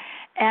that.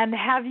 And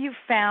have you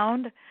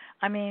found,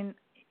 I mean,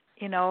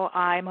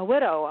 I'm a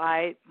widow.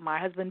 My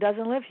husband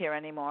doesn't live here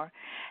anymore.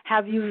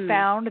 Have you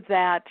found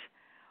that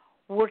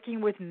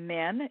working with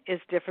men is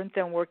different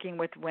than working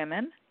with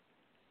women?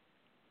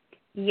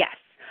 Yes.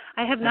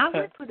 I have not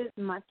worked with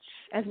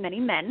as many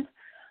men,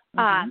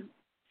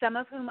 some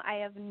of whom I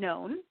have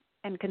known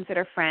and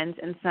consider friends,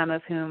 and some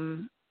of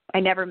whom I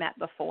never met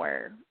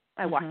before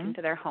I walked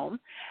into their home.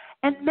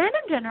 And men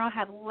in general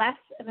have less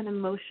of an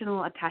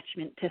emotional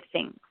attachment to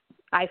things,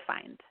 I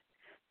find.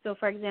 So,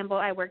 for example,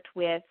 I worked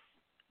with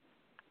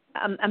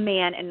a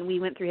man, and we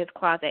went through his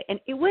closet,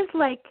 and it was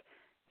like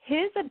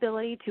his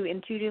ability to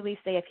intuitively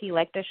say if he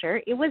liked a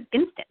shirt, it was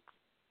instant.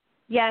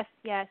 Yes,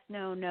 yes,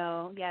 no,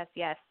 no, yes,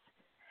 yes.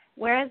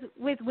 Whereas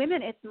with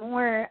women, it's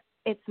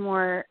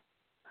more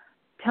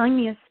telling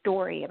me a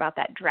story about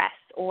that dress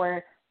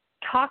or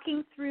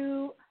talking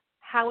through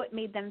how it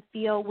made them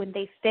feel when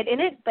they fit in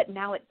it, but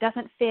now it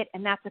doesn't fit,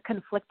 and that's a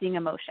conflicting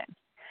emotion.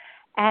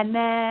 And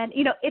then,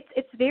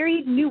 it's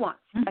very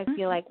nuanced, I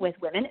feel like, with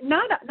women.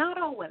 Not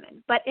all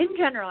women, but in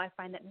general, I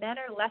find that men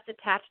are less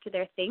attached to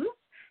their things,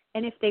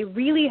 and if they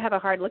really have a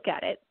hard look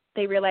at it,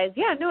 they realize,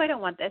 yeah, no, I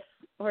don't want this,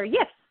 or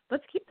yes,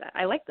 let's keep that.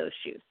 I like those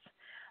shoes.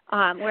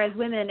 Whereas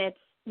women, it's,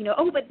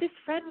 oh, but this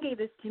friend gave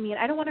this to me, and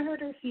I don't want to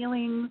hurt her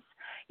feelings.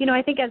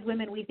 I think as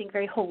women, we think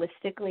very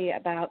holistically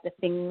about the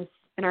things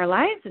in our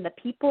lives and the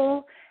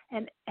people,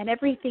 and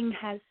everything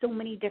has so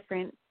many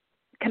different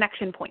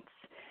connection points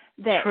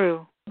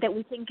that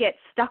we can get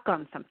stuck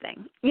on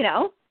something,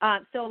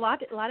 So a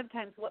lot of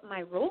times what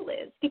my role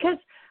is, because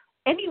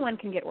anyone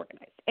can get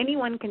organized,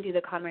 anyone can do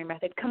the KonMari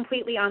method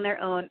completely on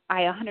their own.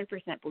 I 100%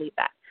 believe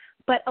that.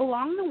 But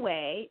along the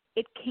way,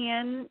 you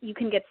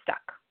can get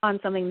stuck on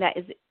something that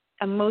is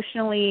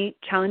emotionally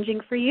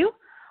challenging for you,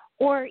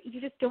 or you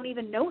just don't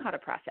even know how to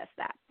process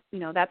that.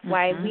 That's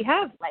why we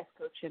have life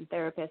coach and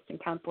therapists and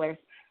counselors.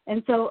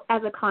 And so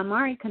as a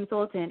KonMari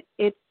consultant,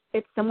 it's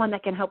someone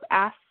that can help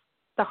ask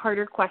the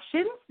harder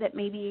questions that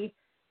maybe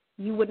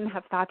you wouldn't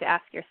have thought to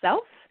ask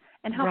yourself,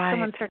 and help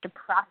someone start to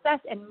process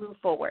and move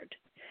forward.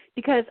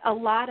 Because a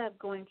lot of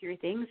going through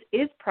things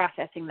is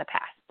processing the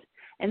past.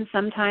 And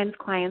sometimes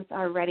clients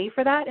are ready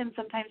for that, and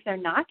sometimes they're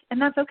not,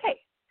 and that's okay.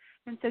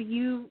 And so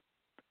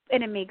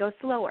and it may go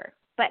slower.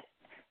 But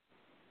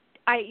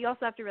you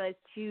also have to realize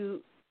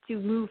to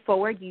move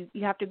forward, you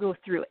have to go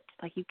through it.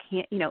 Like you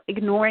can't,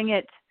 ignoring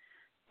it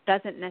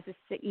doesn't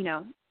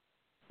necessarily,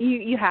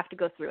 you have to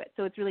go through it.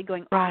 So it's really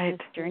going on this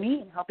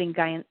journey and helping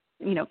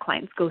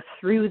clients go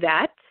through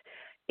that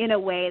in a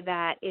way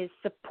that is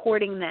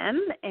supporting them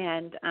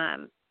and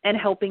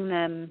helping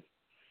them,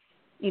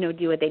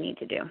 do what they need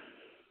to do.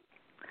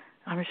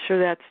 I'm sure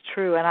that's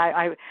true.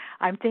 And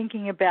I'm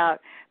thinking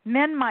about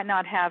men might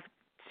not have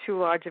too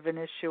large of an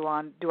issue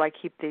on, do I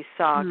keep these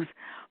socks?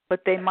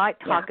 But they might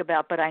talk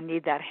about, but I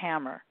need that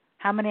hammer.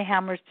 How many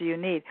hammers do you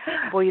need?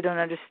 Well, you don't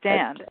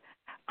understand.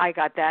 I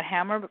got that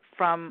hammer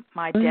from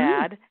my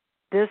dad.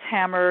 This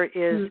hammer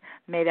is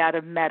made out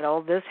of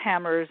metal. This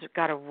hammer's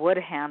got a wood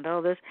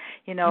handle. This,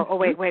 oh,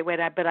 wait,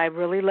 but I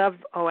really love,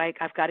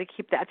 I've got to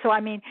keep that. So,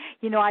 I mean,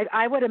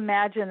 I would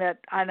imagine that,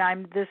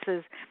 and this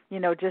is,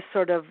 just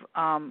sort of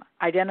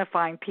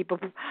identifying people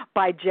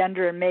by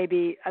gender, and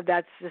maybe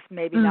that's just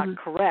maybe not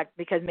correct,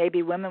 because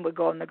maybe women would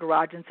go in the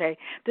garage and say,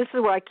 this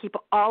is where I keep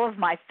all of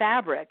my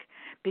fabric,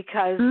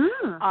 because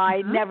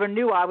I never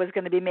knew I was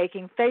going to be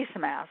making face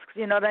masks.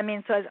 You know what I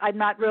mean? So I'm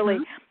not really,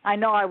 I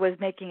know I was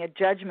making a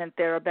judgment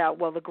there about,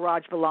 well, the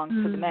garage belongs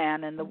to the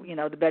man and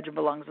the bedroom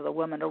belongs to the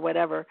woman or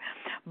whatever.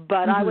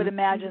 But I would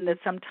imagine that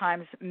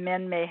sometimes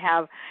men may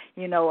have,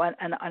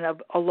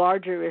 a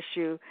larger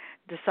issue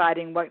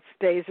deciding what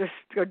stays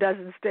or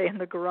doesn't stay in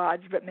the garage,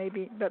 but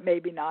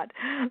maybe not.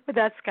 But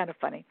that's kind of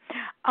funny.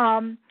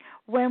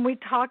 When we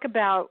talk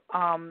about,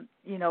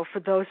 for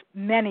those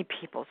many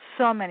people,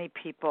 so many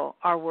people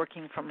are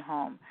working from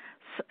home,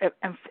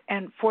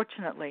 and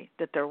fortunately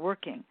that they're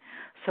working.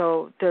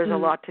 So there's a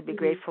lot to be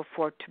grateful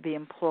for, to be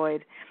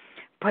employed.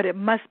 But it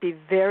must be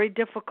very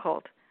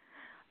difficult.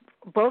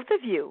 Both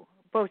you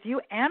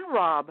and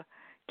Rob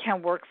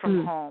can work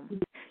from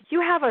home. You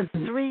have a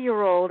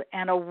 3-year-old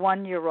and a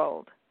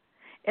 1-year-old.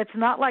 It's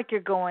not like you're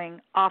going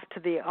off to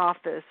the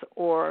office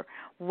or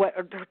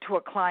to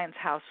a client's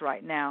house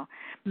right now.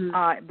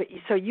 But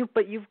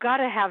you've got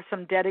to have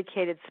some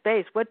dedicated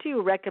space. What do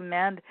you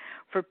recommend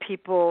for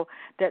people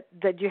that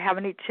you have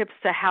any tips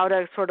to how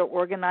to sort of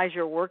organize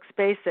your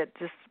workspace that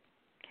just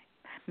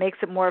makes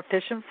it more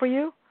efficient for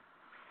you?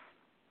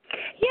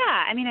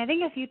 Yeah, I mean, I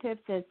think a few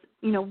tips is,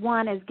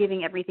 one is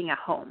giving everything a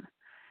home.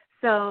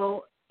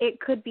 So it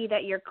could be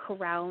that you're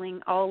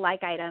corralling all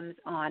like items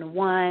on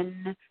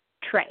one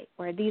tray,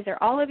 where these are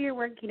all of your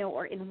work,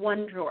 or in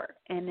one drawer.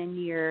 And then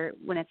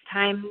when it's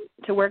time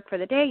to work for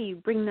the day, you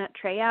bring that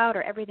tray out,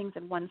 or everything's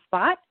in one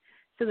spot,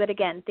 so that,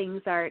 again,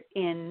 things are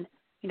in,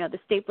 the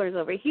staplers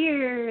over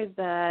here,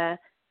 the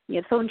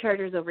phone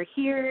chargers over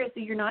here, so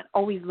you're not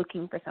always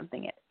looking for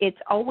something. It's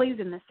always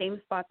in the same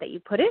spot that you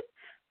put it.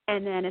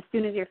 And then as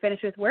soon as you're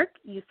finished with work,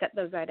 you set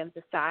those items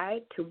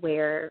aside to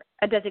where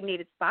a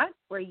designated spot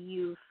where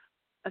you've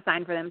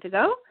assigned for them to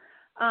go,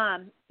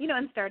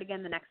 and start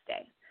again the next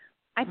day.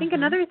 I think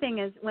another thing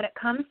is when it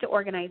comes to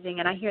organizing,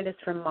 and I hear this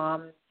from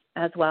moms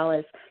as well,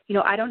 is,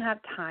 I don't have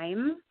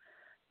time,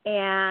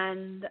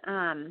 and,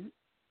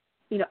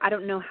 I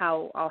don't know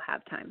how I'll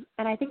have time.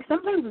 And I think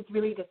sometimes it's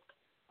really just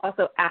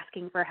also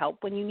asking for help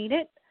when you need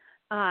it.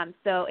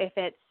 So if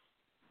it's,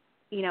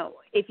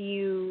 if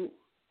you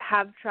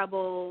have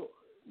trouble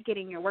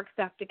getting your work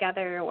stuff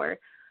together, or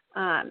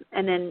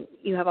and then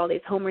you have all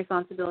these home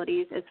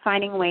responsibilities, is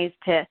finding ways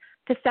to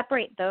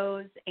separate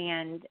those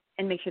and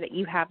make sure that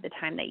you have the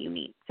time that you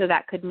need. So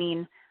that could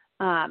mean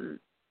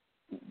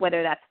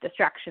whether that's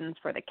distractions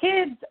for the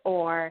kids,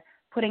 or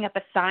putting up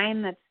a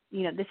sign that's,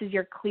 this is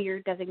your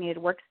clear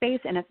designated workspace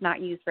and it's not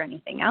used for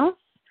anything else.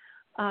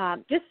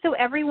 Just so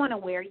everyone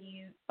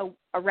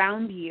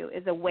around you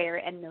is aware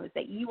and knows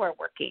that you are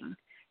working,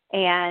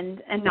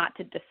 and not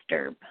to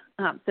disturb,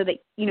 so that,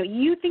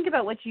 you think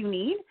about what you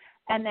need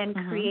and then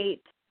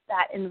create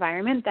that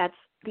environment that's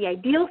the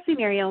ideal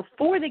scenario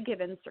for the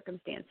given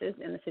circumstances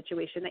in the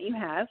situation that you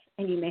have,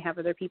 and you may have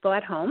other people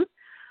at home.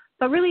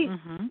 But really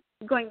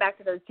going back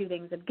to those two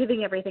things of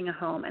giving everything a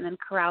home and then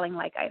corralling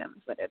like items,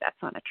 whether that's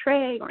on a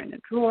tray or in a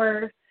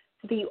drawer,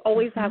 so that you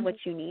always have what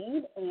you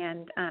need,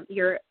 and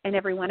and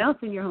everyone else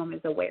in your home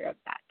is aware of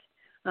that.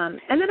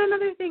 And then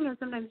another thing is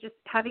sometimes just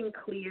having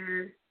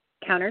clear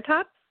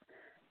countertops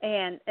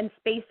and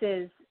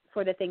spaces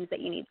for the things that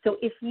you need. So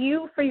if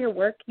for your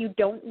work, you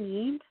don't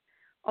need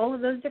all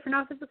of those different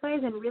office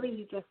supplies, and really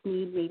you just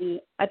need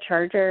maybe a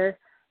charger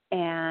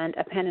and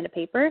a pen and a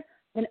paper,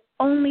 then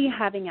only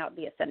having out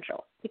the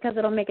essential, because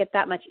it'll make it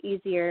that much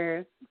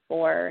easier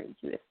for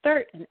you to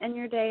start and end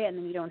your day, and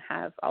then you don't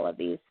have all of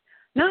these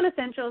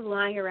non-essentials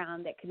lying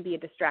around that can be a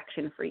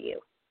distraction for you.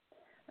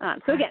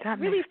 So again,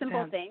 really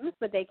simple things,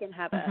 but they can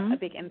have a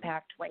big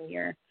impact when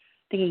you're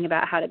thinking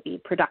about how to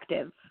be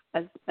productive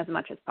as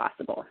much as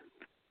possible.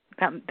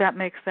 That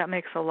makes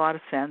a lot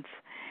of sense.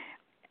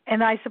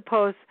 And I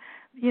suppose,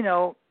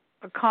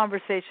 a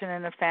conversation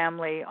in a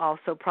family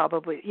also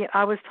probably.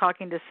 I was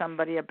talking to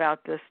somebody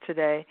about this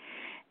today,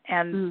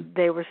 and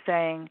they were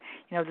saying,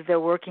 that they're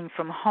working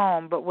from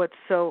home, but what's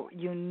so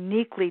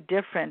uniquely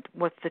different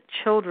with the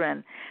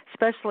children,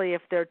 especially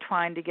if they're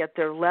trying to get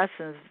their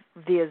lessons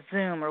via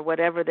Zoom or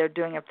whatever they're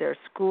doing if they're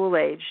school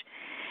age,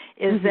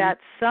 is that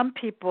some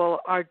people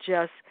are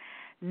just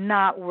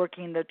not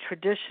working the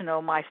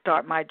traditional, I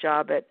start my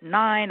job at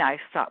 9, I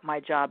stop my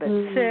job at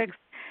 6,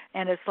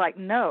 and it's like,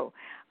 no,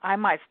 I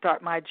might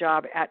start my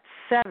job at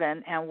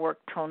 7 and work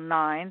till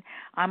 9.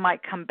 I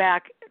might come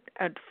back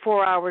at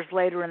 4 hours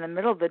later in the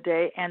middle of the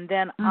day, and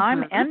then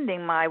I'm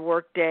ending my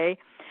work day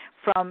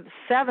from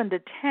 7 to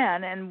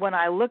 10, and when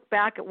I look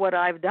back at what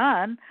I've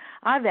done,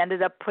 I've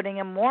ended up putting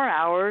in more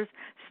hours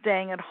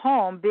staying at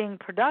home, being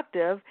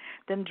productive,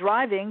 than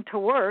driving to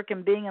work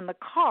and being in the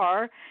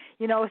car.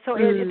 So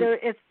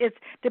it's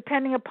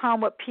depending upon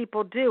what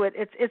people do.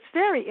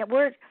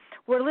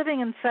 We're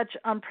living in such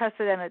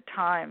unprecedented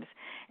times,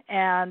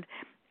 and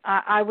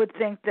I would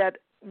think that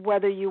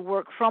whether you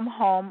work from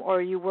home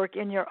or you work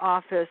in your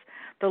office,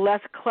 the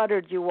less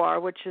cluttered you are,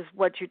 which is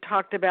what you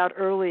talked about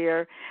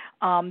earlier,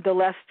 the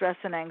less stress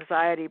and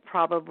anxiety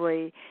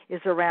probably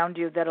is around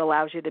you that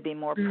allows you to be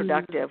more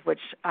productive, which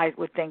I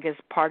would think is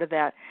part of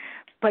that.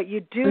 But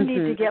you do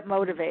need to get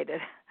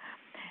motivated.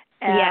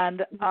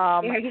 And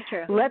very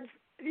true.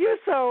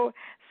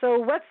 So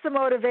what's the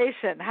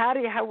motivation?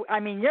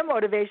 Your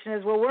motivation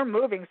is, we're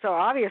moving, so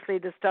obviously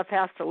this stuff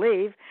has to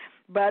leave.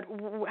 But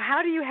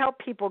how do you help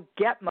people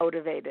get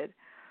motivated?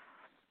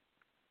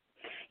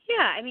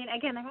 Yeah,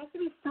 again, there has to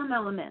be some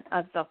element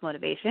of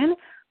self-motivation,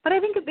 but I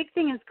think a big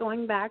thing is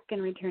going back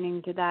and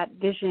returning to that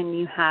vision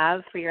you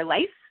have for your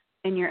life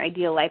and your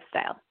ideal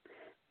lifestyle.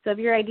 So if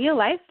your ideal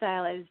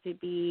lifestyle is to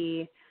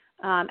be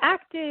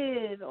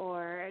active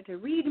or to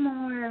read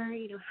more,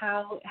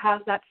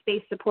 how's that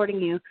space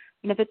supporting you?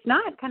 And if it's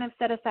not, kind of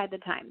set aside the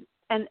time.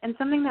 And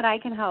something that I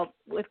can help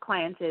with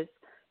clients is,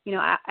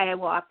 I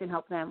will often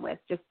help them with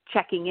just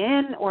checking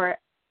in or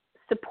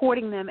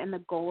supporting them in the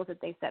goals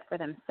that they set for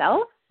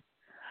themselves.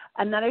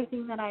 Another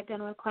thing that I've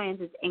done with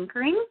clients is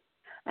anchoring,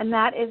 and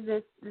that is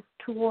this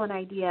tool and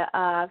idea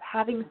of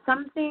having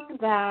something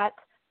that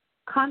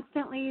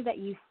constantly that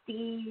you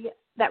see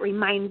that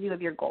reminds you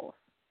of your goals.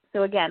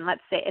 So again,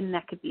 let's say, and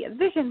that could be a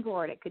vision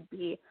board, it could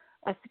be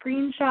a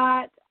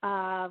screenshot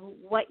of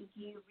what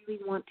you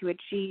really want to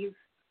achieve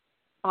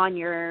on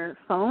your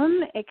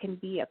phone. It can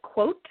be a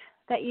quote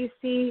that you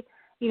see.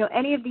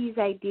 any of these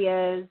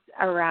ideas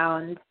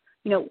around,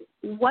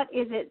 what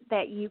is it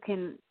that you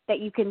can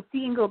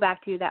see and go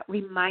back to that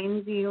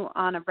reminds you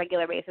on a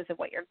regular basis of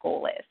what your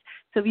goal is.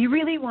 So if you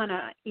really want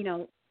to,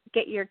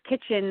 get your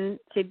kitchen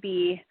to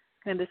be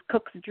kind of this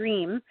cook's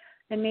dream,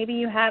 then maybe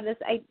you have this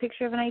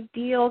picture of an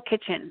ideal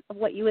kitchen of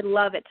what you would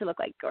love it to look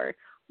like, or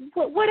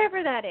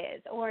whatever that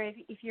is. Or if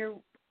you're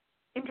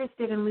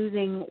interested in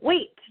losing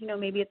weight,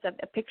 maybe it's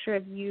a picture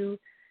of you,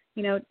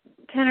 10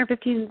 or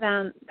 15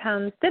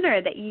 pounds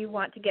thinner that you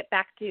want to get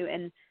back to,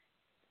 and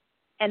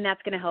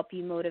that's going to help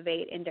you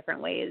motivate in different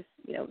ways,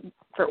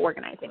 for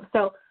organizing.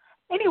 So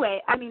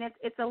anyway,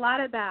 it's a lot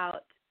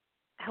about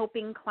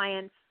helping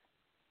clients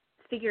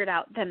figure it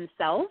out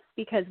themselves,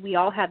 because we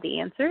all have the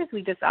answers.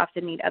 We just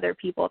often need other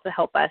people to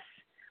help us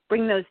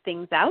bring those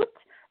things out.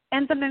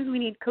 And sometimes we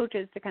need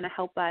coaches to kind of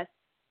help us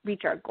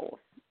reach our goals.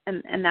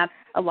 And that's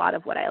a lot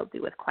of what I'll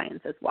do with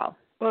clients as well.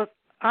 Well,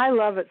 I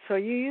love it. So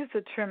you use the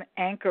term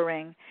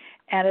anchoring,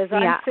 and as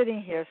I'm sitting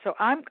here, so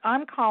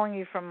I'm calling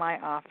you from my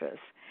office,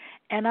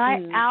 and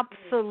I'm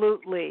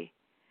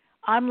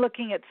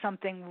looking at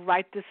something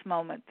right this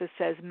moment that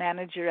says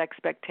manage your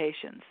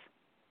expectations.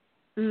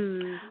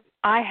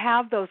 I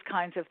have those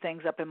kinds of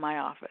things up in my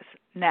office.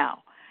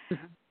 Now,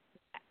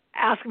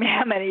 ask me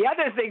how many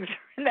other things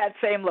are in that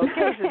same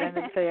location, and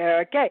then say,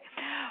 okay.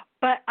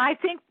 But I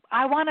think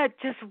I want to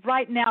just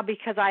right now,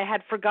 because I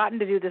had forgotten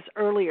to do this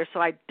earlier,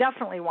 so I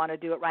definitely want to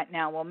do it right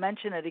now. We'll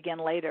mention it again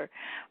later.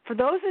 For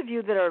those of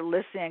you that are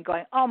listening and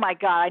going, oh, my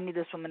God, I need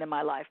this woman in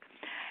my life,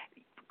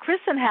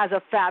 Kristen has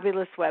a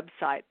fabulous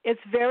website.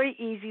 It's very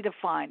easy to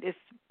find. It's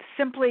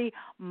simply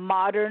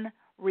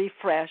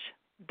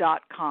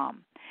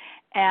modernrefresh.com.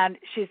 And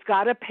she's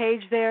got a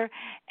page there.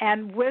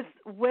 And with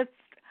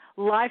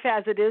life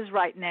as it is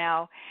right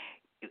now,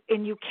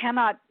 and you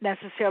cannot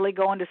necessarily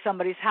go into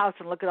somebody's house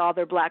and look at all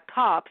their black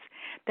tops,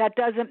 that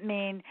doesn't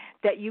mean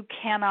that you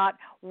cannot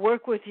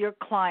work with your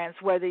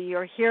clients, whether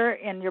you're here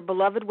in your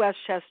beloved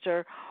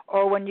Westchester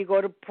or when you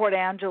go to Port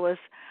Angeles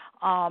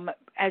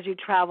as you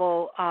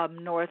travel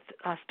north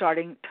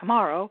starting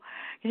tomorrow.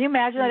 Can you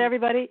imagine that,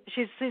 everybody?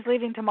 She's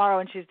leaving tomorrow,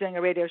 and she's doing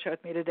a radio show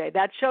with me today.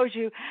 That shows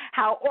you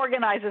how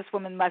organized this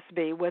woman must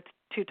be with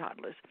 2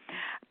 toddlers.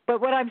 But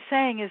what I'm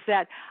saying is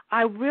that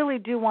I really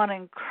do want to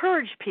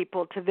encourage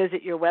people to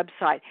visit your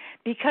website,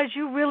 because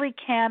you really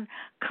can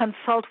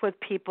consult with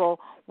people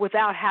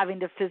without having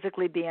to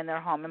physically be in their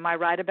home. Am I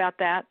right about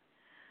that?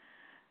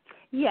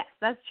 Yes,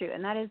 that's true.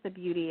 And that is the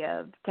beauty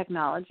of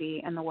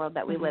technology and the world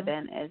that we live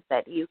in, is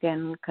that you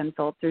can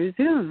consult through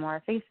Zoom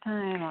or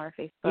FaceTime or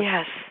Facebook.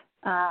 Yes.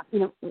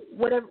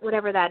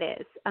 Whatever that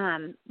is.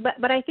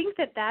 But I think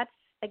that's,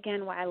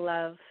 again, why I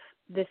love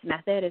this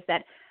method, is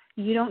that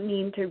you don't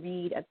need to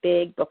read a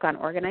big book on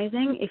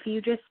organizing. If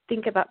you just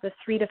think about the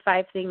 3 to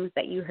 5 things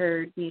that you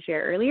heard me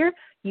share earlier,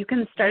 you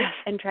can start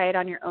and try it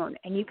on your own,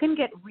 and you can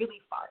get really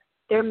far.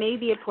 There may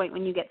be a point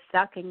when you get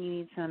stuck and you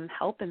need some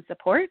help and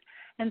support.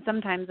 And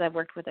sometimes I've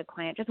worked with a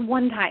client just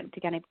one time to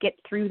kind of get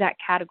through that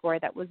category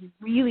that was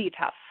really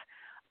tough.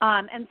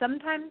 And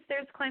sometimes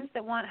there's clients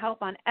that want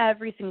help on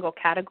every single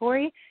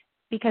category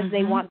because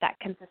they want that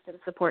consistent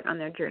support on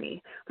their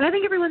journey. But I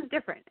think everyone's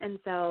different. And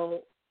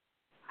so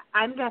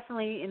I'm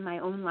definitely, in my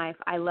own life,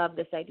 I love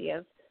this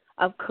idea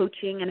of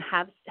coaching and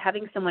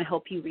having someone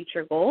help you reach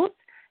your goals.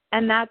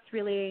 And that's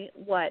really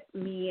what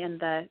me and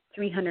the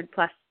 300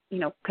 plus,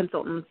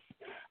 consultants,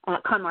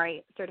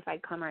 KonMari,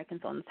 certified KonMari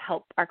consultants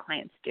help our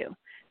clients do.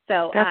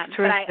 So, that's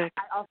but I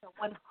also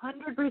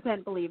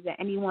 100% believe that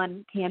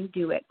anyone can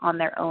do it on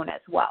their own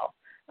as well.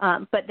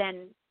 But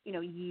then,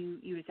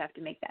 you just have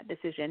to make that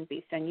decision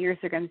based on your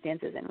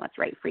circumstances and what's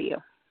right for you.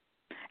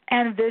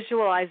 And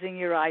visualizing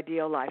your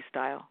ideal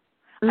lifestyle.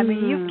 I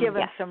mean, you've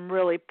given some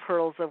really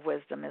pearls of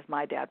wisdom, as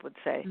my dad would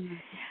say.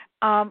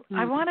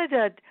 I wanted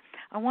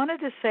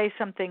to say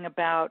something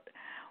about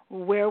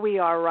where we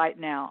are right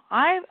now.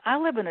 I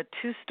live in a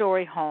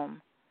 2-story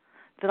home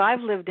that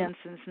I've lived in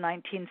since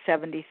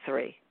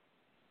 1973.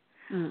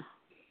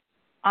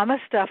 I'm a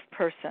stuffed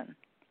person.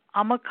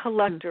 I'm a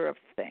collector of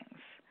things.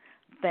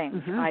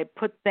 I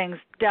put things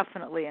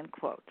definitely in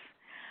quotes.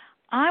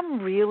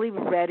 I'm really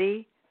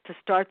ready to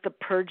start the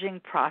purging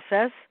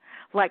process,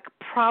 like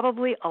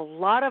probably a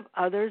lot of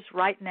others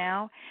right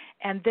now.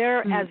 And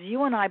there, as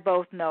you and I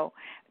both know,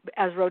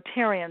 as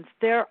Rotarians,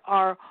 there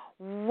are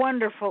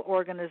wonderful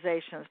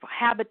organizations.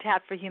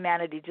 Habitat for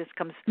Humanity just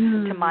comes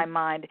to my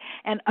mind,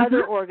 and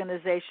other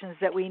organizations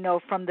that we know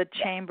from the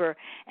Chamber,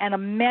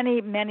 and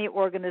many, many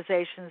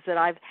organizations that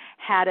I've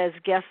had as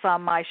guests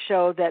on my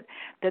show that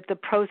the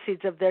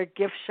proceeds of their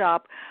gift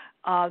shop,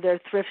 their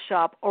thrift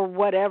shop, or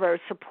whatever,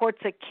 supports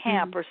a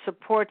camp or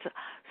supports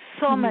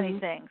so many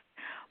things.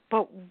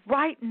 But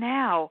right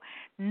now,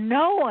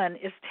 no one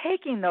is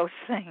taking those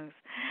things.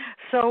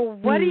 So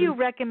what do you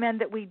recommend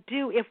that we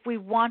do if we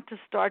want to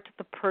start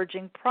the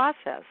purging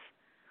process?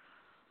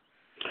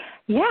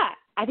 Yeah,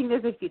 I think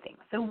there's a few things.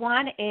 So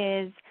one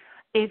is,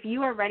 if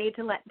you are ready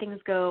to let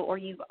things go, or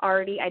you've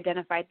already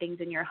identified things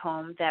in your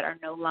home that are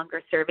no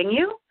longer serving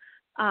you,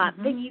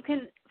 then you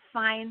can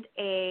find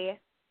a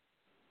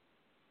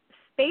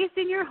space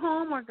in your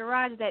home or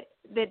garage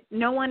that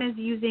no one is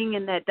using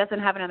and that doesn't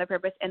have another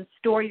purpose, and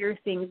store your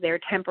things there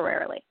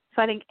temporarily.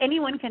 So I think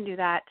anyone can do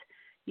that.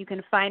 You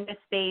can find a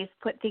space,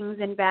 put things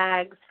in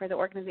bags for the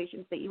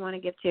organizations that you want to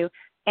give to,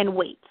 and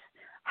wait.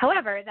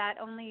 However, that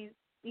only,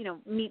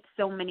 meets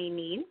so many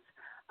needs.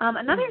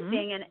 Another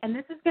thing, and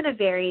this is going to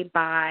vary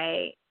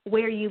by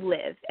where you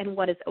live and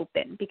what is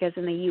open, because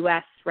in the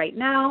U.S. right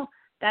now,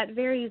 that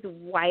varies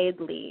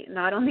widely,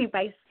 not only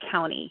by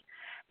county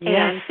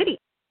and city.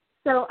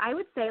 So I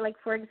would say, like,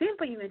 for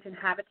example, you mentioned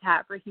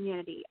Habitat for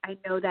Humanity. I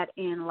know that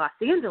in Los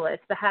Angeles,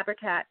 the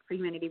Habitat for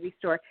Humanity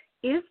Restore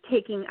is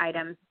taking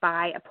items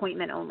by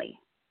appointment only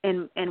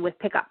and with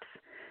pickups.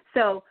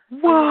 So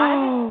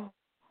whoa.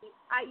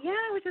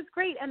 Which is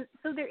great. And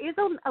so there is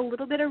a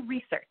little bit of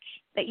research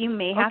that you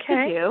may have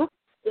to do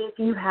if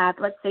you have,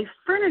 let's say,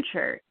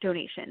 furniture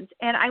donations.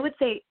 And I would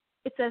say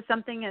it's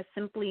something as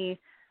simply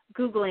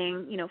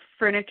Googling,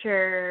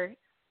 furniture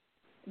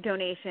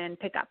donation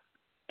pickup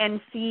and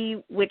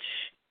see which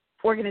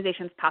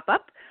organizations pop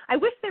up. I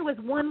wish there was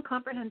one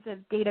comprehensive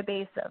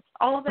database of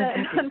all the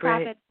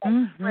nonprofits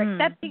that are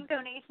accepting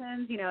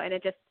donations, and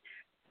it just,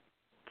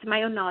 to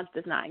my own knowledge,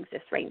 does not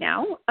exist right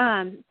now.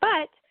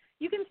 But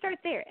you can start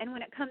there. And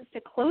when it comes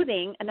to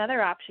clothing,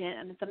 another option,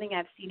 and something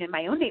I've seen in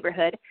my own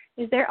neighborhood,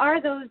 is there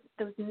are those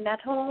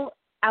metal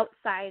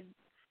outside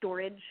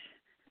storage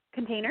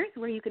containers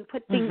where you can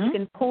put things, you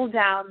can pull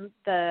down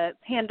the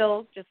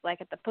handles just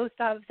like at the post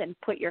office and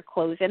put your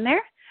clothes in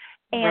there.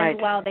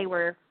 And while they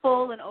were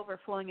full and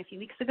overflowing a few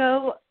weeks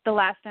ago, the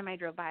last time I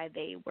drove by,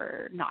 they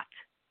were not.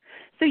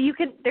 So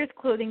there's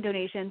clothing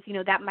donations,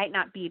 that might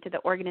not be to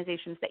the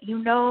organizations that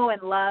you know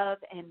and love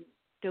and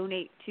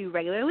donate to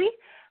regularly,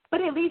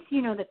 but at least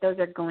you know that those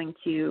are going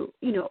to,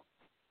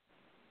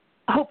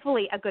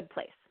 hopefully a good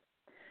place.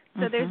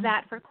 So there's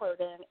that for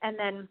clothing. And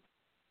then,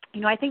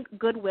 I think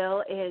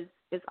Goodwill is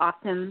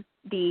often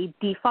the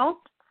default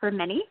for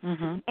many.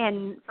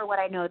 And for what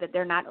I know that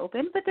they're not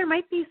open, but there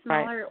might be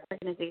smaller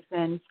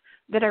organizations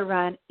that are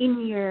run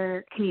in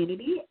your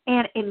community,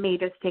 and it may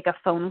just take a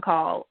phone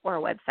call or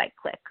a website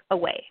click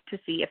away to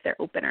see if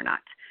they're open or not.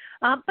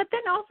 But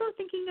then also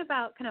thinking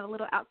about kind of a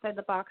little outside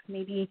the box,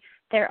 maybe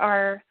there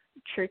are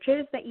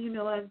churches that you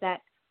know of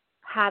that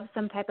have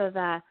some type of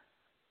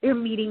they're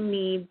meeting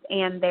needs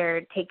and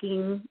they're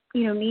taking,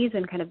 needs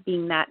and kind of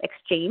being that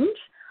exchange.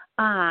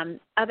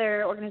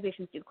 Other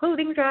organizations do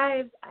clothing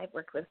drives. I've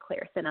worked with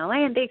Claire's in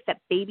LA, and they accept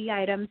baby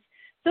items.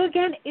 So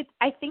again,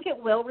 I think it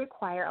will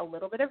require a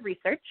little bit of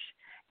research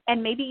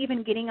and maybe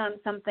even getting on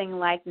something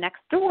like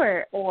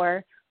Nextdoor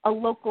or a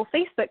local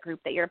Facebook group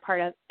that you're a part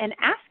of and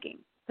asking.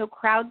 So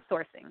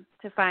crowdsourcing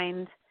to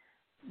find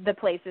the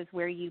places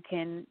where you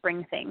can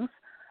bring things.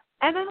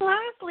 And then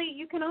lastly,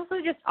 you can also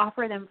just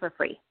offer them for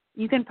free.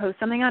 You can post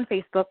something on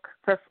Facebook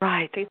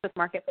Facebook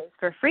Marketplace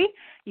for free.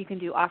 You can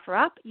do offer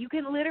up. You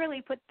can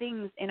literally put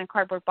things in a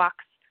cardboard box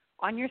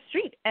on your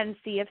street and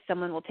see if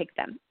someone will take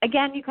them.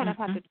 Again, you kind of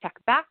have to check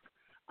back.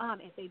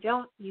 If they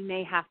don't, you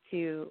may have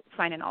to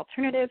find an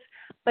alternative.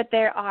 But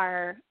there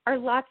are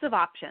lots of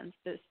options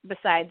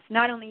besides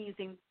not only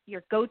using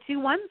your go-to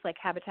ones like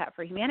Habitat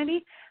for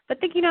Humanity, but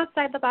thinking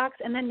outside the box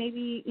and then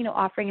maybe,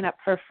 offering it up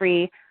for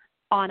free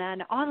on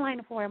an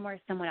online forum where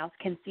someone else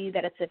can see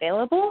that it's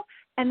available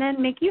and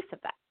then make use of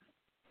that.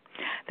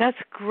 That's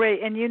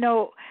great. And,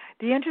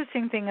 the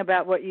interesting thing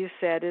about what you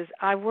said is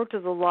I've worked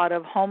with a lot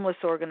of homeless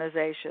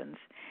organizations,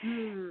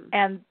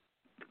 and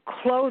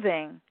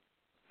clothing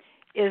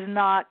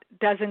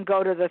doesn't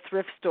go to the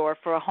thrift store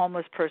for a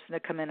homeless person to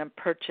come in and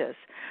purchase.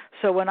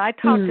 So when I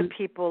talk to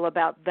people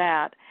about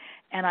that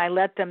and I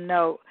let them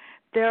know,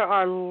 there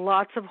are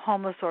lots of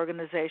homeless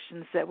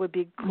organizations that would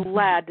be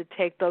glad to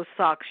take those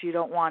socks you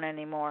don't want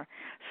anymore.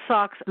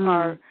 Socks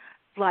are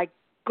like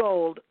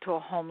gold to a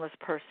homeless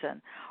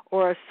person,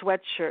 or a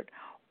sweatshirt,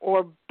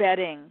 or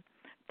bedding,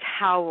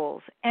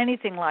 towels,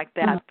 anything like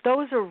that.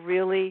 Those are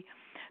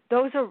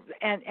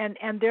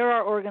and there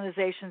are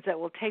organizations that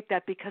will take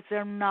that because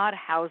they're not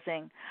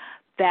housing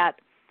that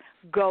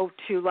go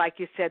to, like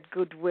you said,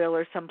 Goodwill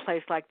or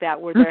someplace like that,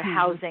 where they're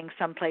housing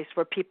someplace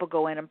where people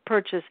go in and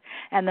purchase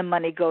and the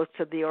money goes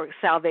to the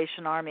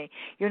Salvation Army.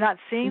 You're not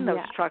seeing those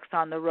trucks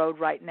on the road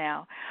right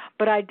now.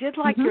 But I did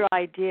like your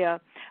idea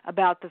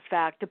about the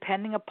fact,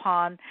 depending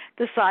upon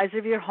the size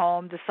of your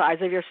home, the size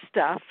of your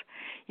stuff,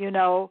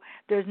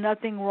 there's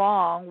nothing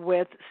wrong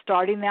with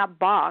starting that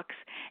box.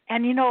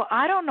 And,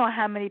 I don't know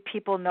how many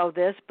people know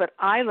this, but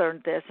I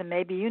learned this, and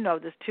maybe you know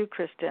this too,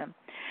 Kristen.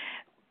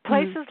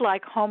 Places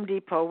like Home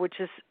Depot, which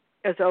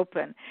is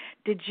open,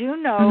 did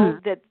you know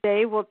that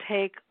they will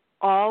take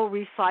all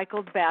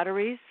recycled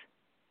batteries?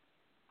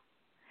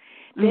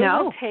 They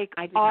will take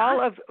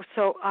all of,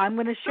 so I'm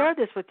going to share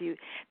this with you.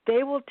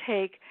 They will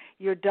take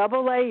your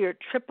AA, your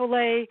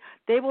AAA,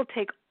 they will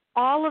take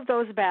all of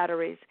those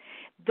batteries.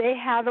 They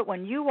have it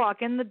when you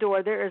walk in the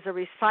door. There is a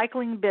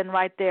recycling bin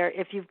right there.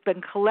 If you've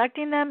been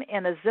collecting them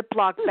in a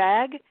Ziploc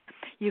bag,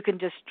 you can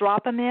just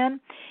drop them in,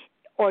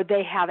 or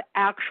they have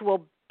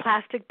actual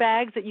plastic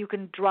bags that you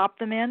can drop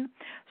them in.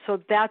 So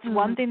that's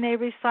one thing they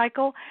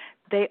recycle.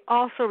 They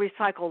also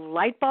recycle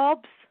light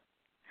bulbs,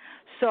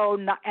 so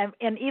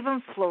and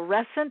even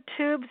fluorescent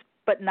tubes,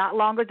 but not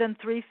longer than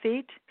 3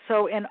 feet.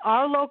 So in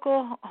our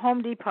local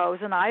Home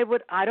Depots, and I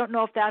don't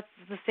know if that's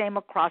the same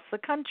across the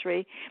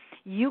country,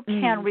 you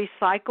can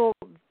recycle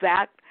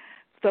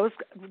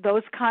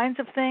those kinds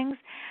of things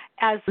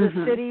as the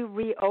city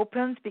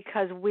reopens,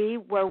 because where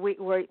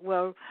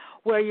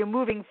you're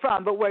moving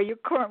from, but where you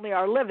currently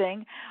are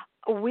living,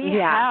 we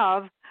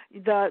have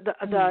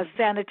the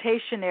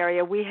sanitation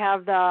area. We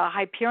have the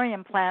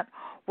Hyperion plant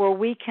where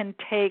we can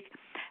take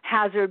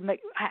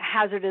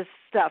hazardous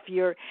stuff.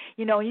 You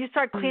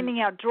start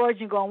cleaning out drawers, and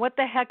you're going, what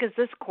the heck is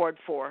this cord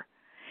for?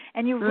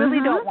 And you really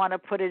don't want to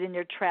put it in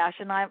your trash.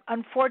 And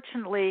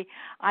unfortunately,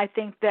 I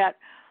think that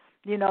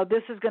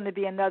this is going to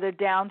be another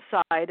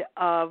downside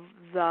of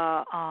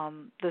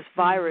this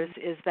virus,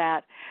 is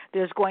that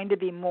there's going to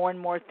be more and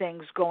more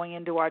things going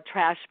into our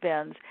trash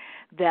bins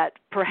that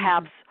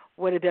perhaps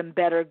would have been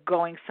better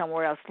going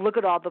somewhere else. Look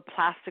at all the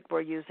plastic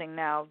we're using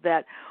now,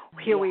 that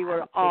here we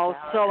were all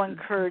so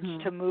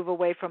encouraged to move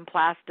away from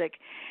plastic.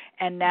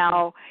 And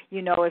now,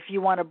 if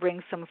you want to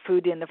bring some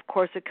food in, of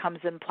course it comes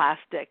in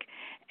plastic.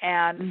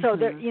 And so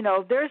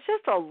there's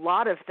just a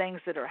lot of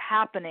things that are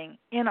happening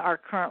in our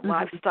current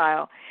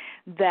lifestyle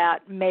that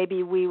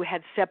maybe we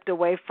had stepped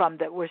away from,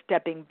 that we're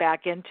stepping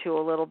back into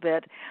a little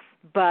bit.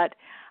 But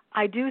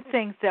I do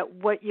think that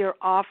what you're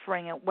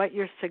offering and what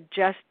you're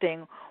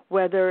suggesting,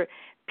 whether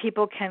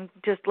people can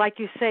just, like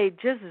you say,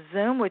 just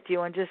Zoom with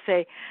you and just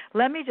say,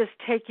 let me just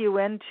take you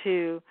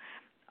into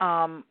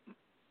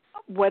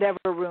whatever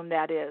room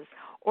that is.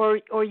 Or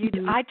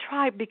I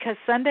try, because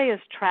Sunday is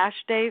trash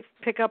day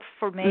pickup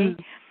for me.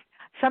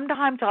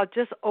 Sometimes I'll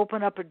just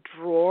open up a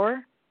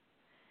drawer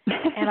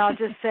and I'll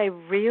just say,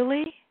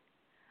 really?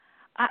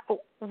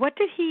 What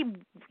did he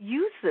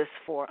use this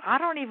for? I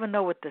don't even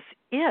know what this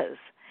is.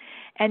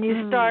 And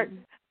you start,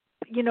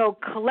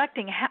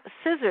 collecting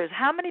scissors.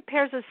 How many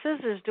pairs of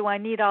scissors do I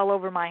need all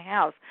over my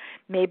house?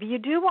 Maybe you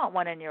do want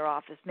one in your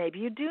office. Maybe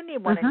you do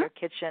need one in your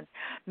kitchen.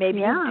 Maybe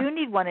you do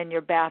need one in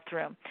your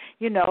bathroom.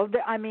 You're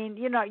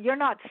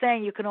not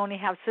saying you can only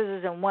have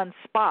scissors in one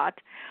spot,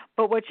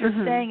 but what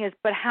you're saying is,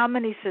 but how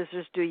many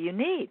scissors do you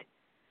need?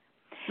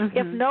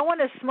 If no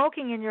one is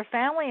smoking in your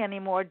family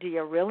anymore, do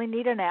you really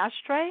need an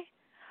ashtray?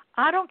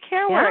 I don't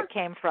care where it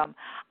came from.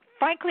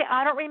 Frankly,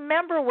 I don't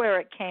remember where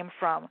it came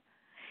from.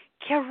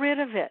 Get rid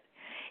of it.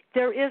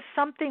 There is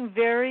something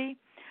very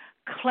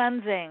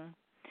cleansing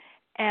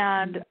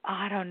and,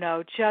 I don't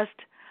know, just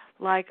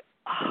like,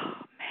 oh,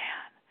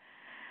 man,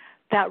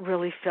 that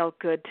really felt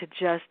good to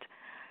just,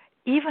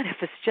 even if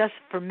it's just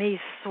for me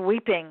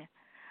sweeping,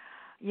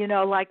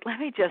 let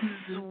me just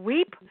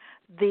sweep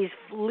these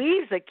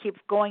leaves that keep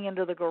going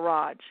into the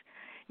garage.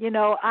 We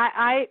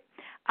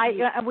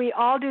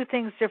all do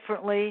things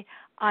differently.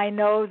 I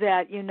know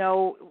that,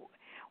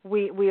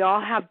 we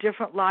all have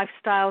different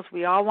lifestyles.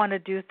 We all want to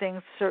do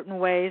things certain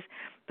ways.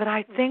 But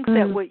I think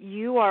that what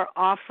you are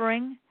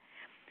offering,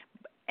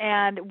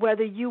 and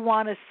whether you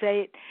want to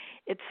say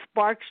it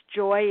sparks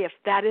joy, if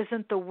that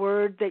isn't the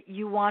word that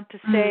you want to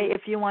say,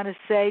 if you want to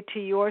say to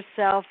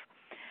yourself,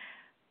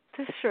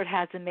 this shirt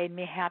hasn't made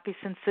me happy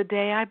since the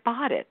day I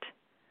bought it.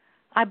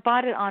 I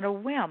bought it on a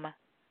whim.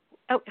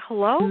 Oh,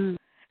 hello?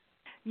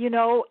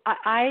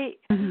 I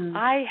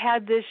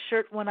had this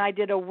shirt when I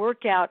did a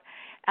workout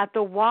at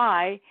the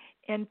Y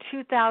in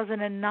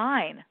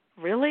 2009.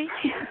 Really?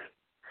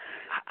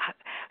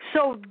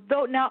 So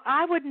now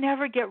I would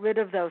never get rid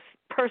of those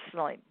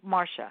personally,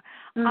 Marcia.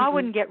 I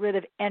wouldn't get rid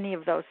of any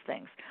of those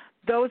things.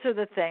 Those are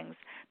the things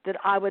that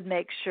I would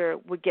make sure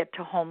would get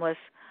to homeless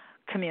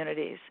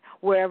communities,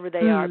 wherever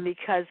they are,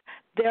 because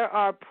there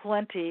are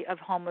plenty of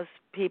homeless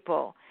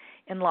people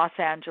in Los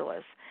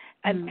Angeles.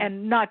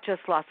 And not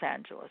just Los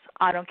Angeles.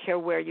 I don't care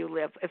where you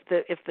live.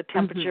 If the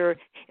temperature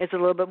is a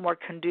little bit more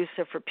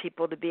conducive for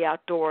people to be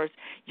outdoors,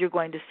 you're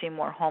going to see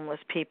more homeless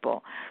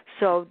people.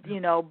 So,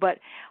 but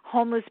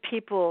homeless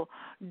people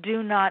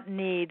do not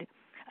need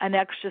an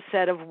extra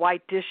set of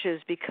white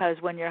dishes because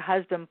when your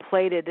husband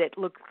plated it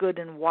looked good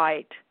in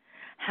white.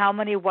 How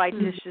many white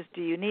dishes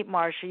do you need,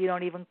 Marcia? You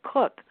don't even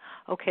cook.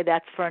 Okay,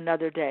 that's for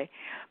another day.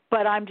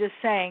 But I'm just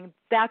saying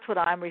that's what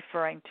I'm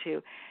referring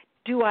to.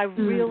 Do I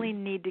really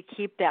need to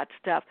keep that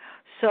stuff?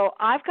 So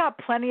I've got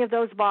plenty of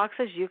those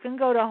boxes. You can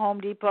go to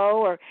Home Depot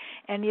or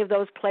any of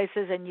those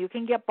places, and you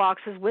can get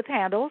boxes with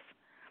handles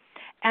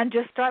and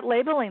just start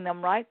labeling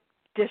them, right?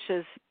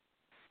 Dishes.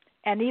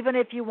 And even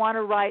if you want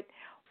to write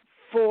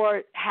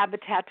for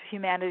Habitat for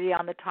Humanity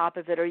on the top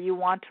of it, or you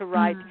want to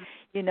write,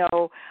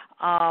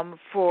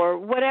 for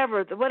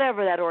whatever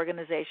that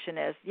organization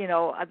is,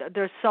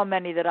 there's so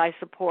many that I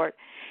support.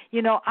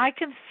 I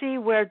can see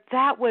where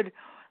that would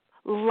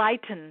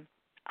lighten.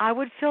 I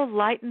would feel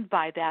lightened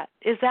by that.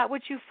 Is that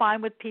what you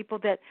find with people,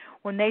 that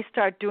when they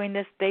start doing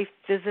this, they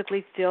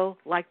physically feel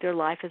like their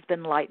life has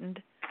been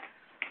lightened?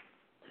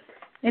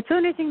 It's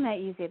interesting that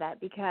you say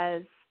that,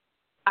 because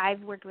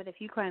I've worked with a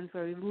few clients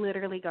where we've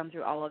literally gone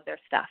through all of their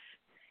stuff.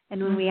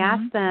 And when we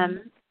ask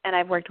them, and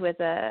I've worked with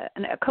a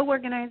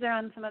co-organizer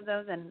on some of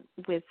those and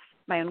with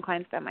my own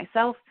clients by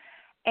myself.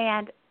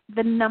 And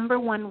the number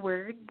one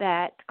word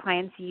that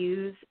clients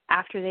use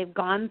after they've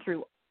gone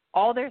through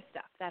all their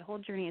stuff, that whole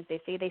journey, is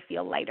they say they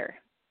feel lighter.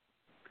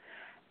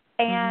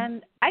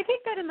 And I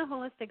take that in the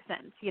holistic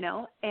sense,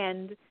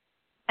 and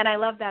I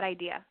love that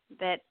idea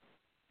that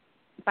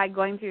by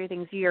going through your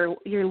things,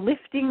 you're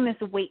lifting this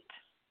weight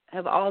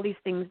of all these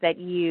things that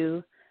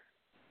you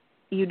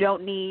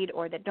don't need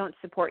or that don't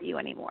support you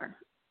anymore.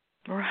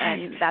 Right.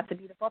 And that's a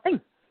beautiful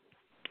thing.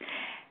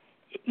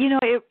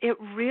 It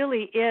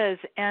really is.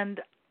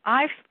 And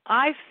I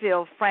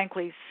feel,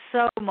 frankly,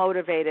 so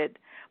motivated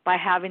by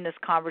having this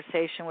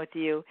conversation with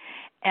you.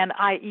 And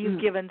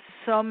you've given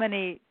so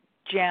many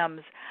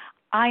gems.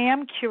 I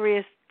am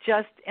curious,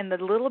 just in the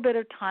little bit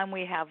of time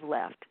we have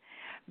left,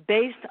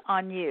 based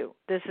on you,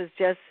 this is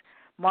just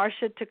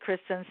Marcia to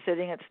Kristen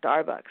sitting at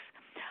Starbucks,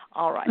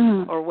 all right,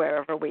 or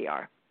wherever we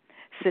are,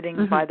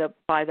 sitting by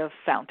the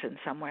fountain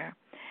somewhere.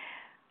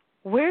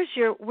 Where's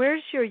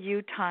your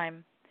you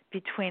time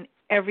between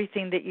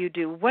everything that you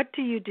do? What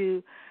do you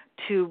do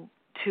to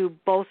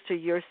bolster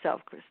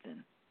yourself,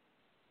 Kristen?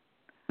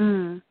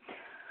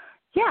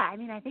 Yeah,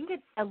 I think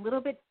it's a little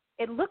bit,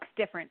 it looks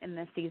different in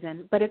this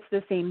season, but it's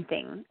the same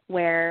thing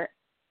where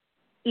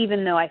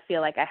even though I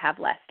feel like I have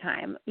less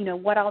time,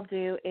 what I'll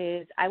do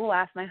is I will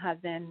ask my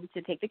husband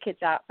to take the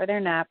kids out for their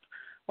nap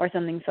or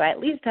something, so I at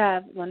least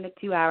have 1 to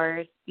 2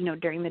 hours,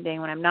 during the day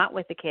when I'm not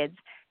with the kids.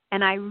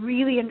 And I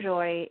really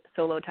enjoy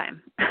solo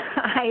time.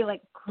 I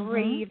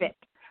crave it.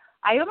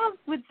 I almost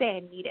would say I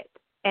need it.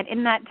 And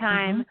in that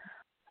time,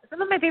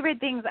 some of my favorite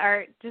things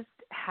are just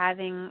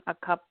having a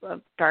cup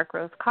of dark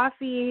roast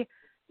coffee,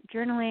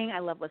 journaling. I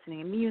love listening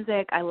to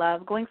music. I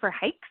love going for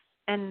hikes.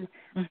 And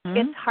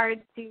it's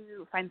hard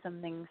to find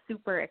something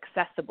super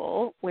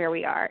accessible where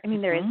we are.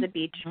 There is the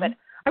beach, but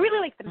I really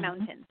like the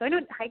mountains. So I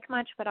don't hike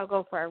much, but I'll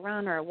go for a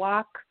run or a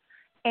walk.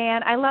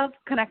 And I love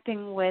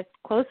connecting with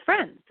close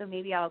friends. So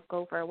maybe I'll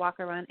go for a walk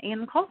or run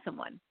and call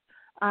someone.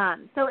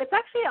 So it's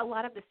actually a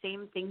lot of the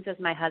same things as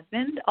my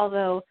husband,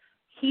 although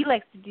he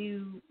likes to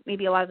do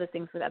maybe a lot of the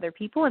things with other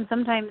people. And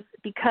sometimes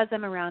because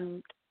I'm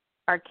around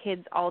our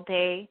kids all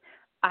day,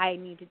 I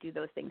need to do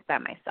those things by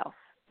myself,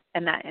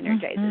 and that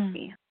energizes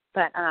me.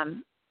 But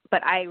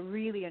I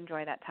really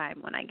enjoy that time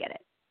when I get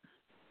it.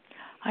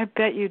 I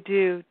bet you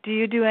do. Do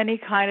you do any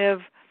kind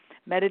of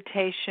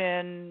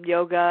meditation,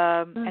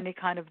 yoga, any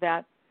kind of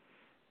that?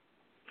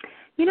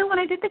 When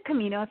I did the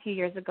Camino a few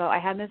years ago, I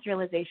had this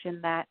realization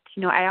that,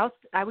 I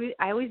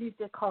always used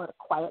to call it a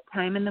quiet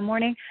time in the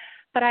morning,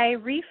 but I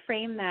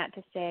reframed that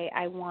to say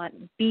I want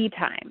be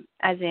time,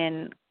 as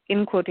in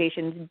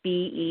quotations,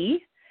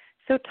 B-E.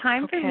 So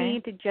time for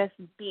me to just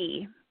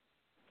be.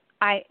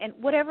 And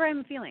whatever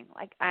I'm feeling,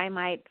 like I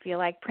might feel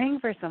like praying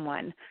for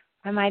someone.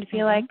 I might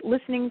feel like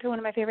listening to one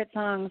of my favorite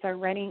songs or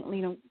writing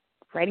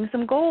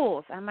some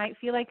goals. I might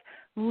feel like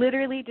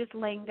literally just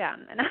laying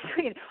down. And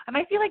I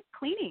might feel like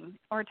cleaning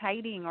or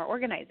tidying or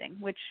organizing,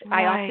 which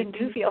I often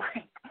do feel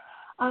like.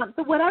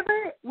 So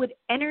whatever would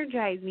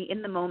energize me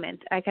in the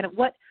moment, I kind of,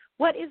 what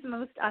is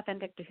most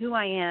authentic to who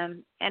I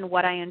am and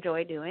what I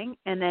enjoy doing.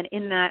 And then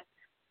in that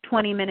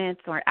 20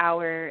 minutes or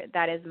hour,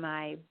 that is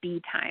my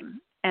be time.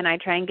 And I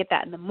try and get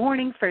that in the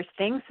morning first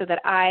thing so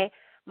that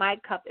my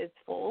cup is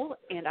full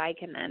and I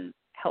can then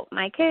help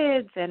my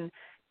kids and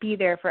be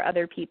there for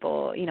other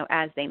people,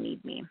 as they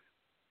need me.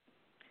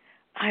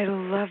 I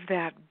love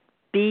that.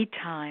 Be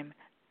time,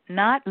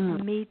 not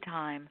me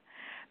time.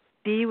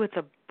 Be with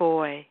a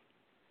boy.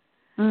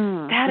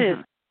 That is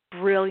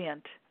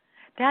brilliant.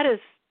 That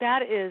is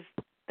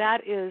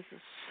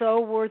so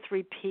worth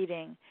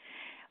repeating,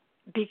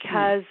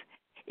 because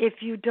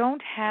if you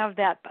don't have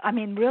that,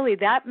 really,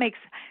 that makes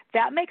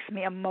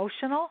me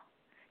emotional.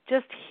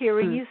 Just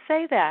hearing you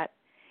say that,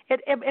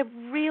 it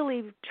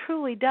really,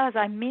 truly does.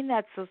 I mean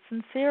that so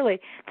sincerely.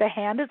 The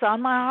hand is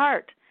on my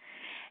heart.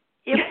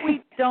 If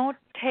we don't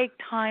take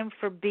time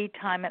for be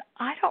time, and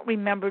I don't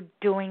remember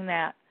doing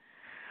that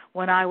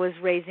when I was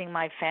raising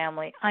my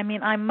family.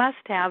 I must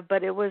have,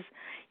 but it was,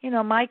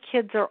 my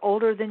kids are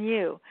older than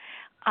you.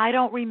 I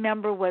don't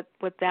remember what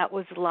that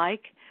was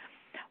like,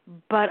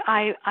 but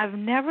I've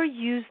never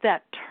used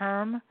that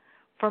term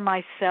for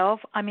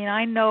myself.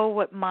 I know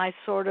what my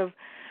sort of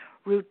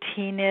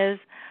routine is,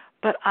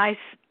 but I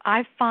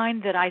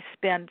find that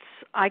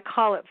I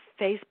call it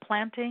face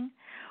planting,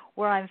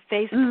 where I'm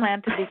face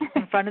planted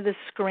in front of the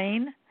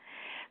screen,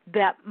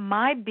 that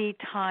my be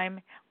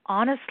time,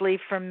 honestly,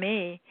 for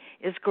me,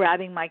 is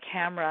grabbing my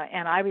camera,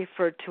 and I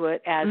refer to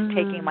it as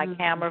taking my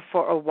camera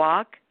for a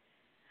walk.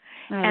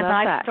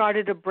 I've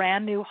started a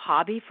brand new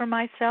hobby for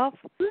myself,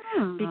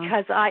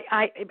 because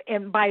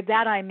and by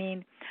that I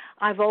mean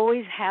I've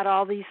always had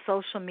all these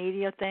social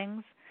media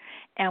things,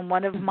 and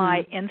one of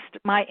my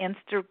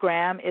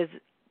Instagram is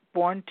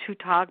Born to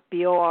Talk,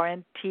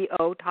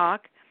 BORNTO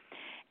Talk,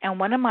 and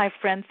one of my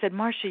friends said,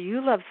 Marcia,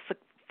 you love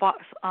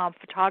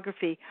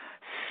photography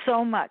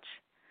so much.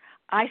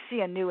 I see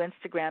a new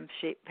Instagram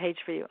page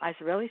for you. I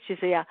said, really? She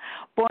said, yeah,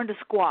 Born to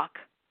Squawk.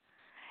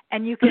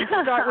 And you can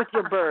start with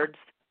your birds.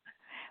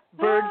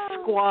 birds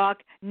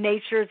squawk,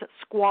 nature's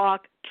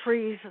squawk,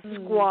 trees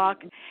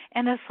squawk,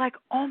 and it's like,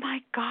 oh my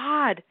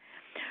God.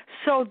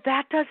 So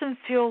that doesn't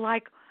feel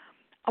like,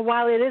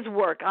 while it is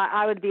work,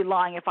 I would be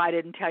lying if I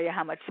didn't tell you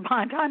how much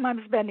time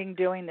I'm spending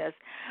doing this,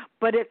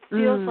 but it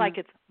feels like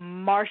it's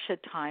Marsha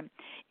time.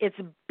 It's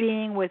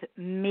being with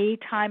me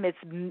time.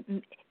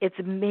 It's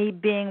me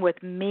being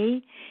with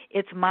me.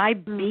 It's my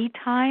me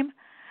time.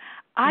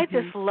 I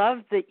just love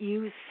that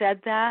you said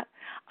that.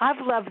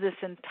 I've loved this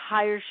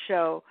entire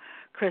show,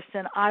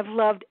 Kristen. I've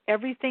loved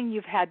everything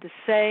you've had to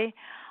say.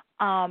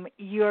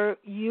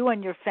 You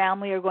and your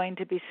family are going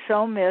to be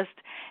so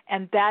missed,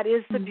 and that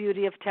is the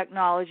beauty of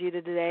technology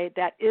today.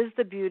 That is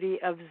the beauty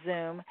of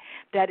Zoom.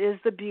 That is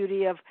the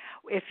beauty of,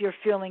 if you're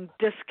feeling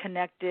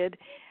disconnected,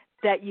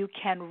 that you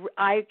can.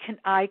 I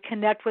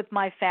connect with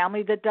my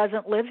family that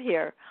doesn't live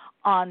here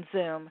on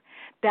Zoom.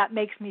 That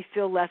makes me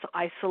feel less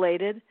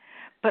isolated.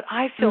 But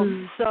I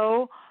feel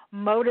so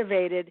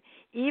motivated,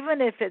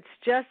 even if it's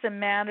just a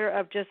matter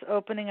of just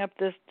opening up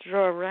this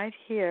drawer right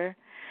here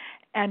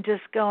and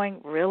just going,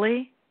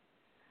 really?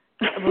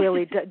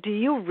 Really? Do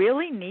you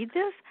really need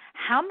this?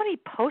 How many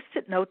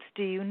Post-it notes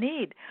do you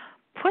need?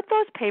 Put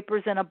those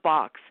papers in a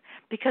box,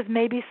 because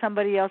maybe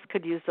somebody else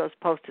could use those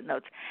Post-it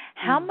notes.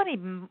 How many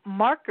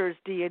markers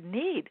do you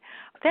need?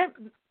 They're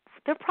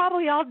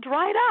probably all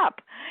dried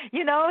up,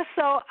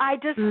 So I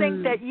just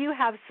think that you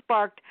have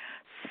sparked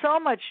so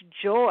much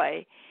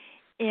joy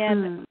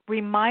in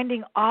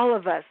reminding all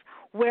of us,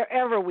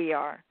 wherever we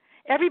are.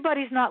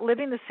 Everybody's not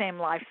living the same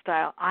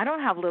lifestyle. I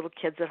don't have little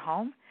kids at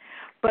home,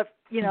 but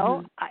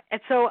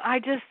so I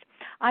just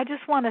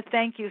want to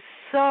thank you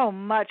so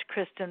much,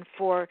 Kristen,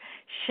 for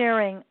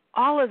sharing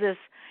all of this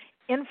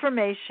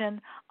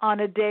information on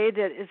a day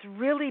that is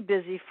really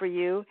busy for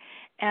you.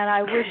 And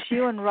I wish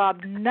you and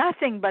Rob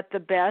nothing but the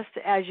best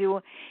as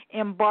you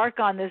embark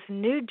on this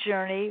new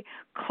journey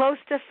close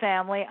to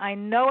family. I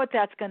know what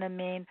that's going to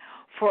mean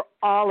for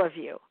all of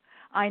you.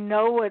 I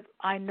know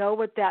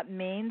what that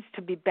means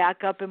to be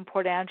back up in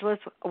Port Angeles.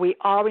 We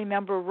all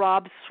remember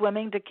Rob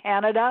swimming to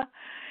Canada,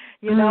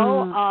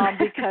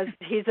 because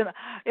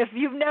if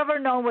you've never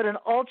known what an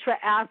ultra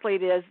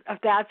athlete is,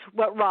 that's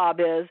what Rob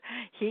is.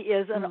 He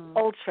is an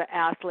ultra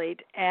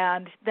athlete,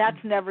 and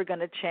that's never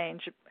going to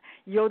change.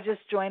 You'll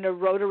just join a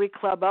Rotary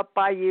Club up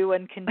by you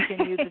and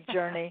continue the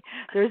journey.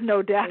 There's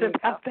no doubt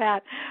about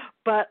that.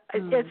 But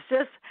it's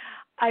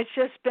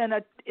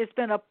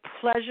been a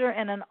pleasure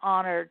and an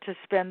honor to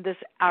spend this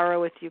hour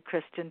with you,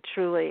 Kristen.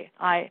 Truly,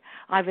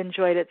 I've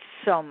enjoyed it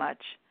so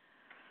much.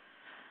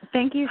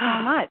 Thank you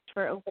so much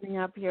for opening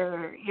up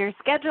your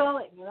schedule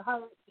and your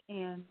heart,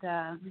 and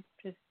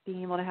just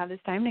being able to have this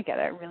time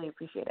together. I really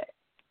appreciate it.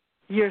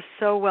 You're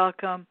so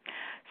welcome.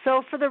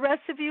 So for the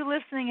rest of you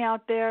listening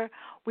out there,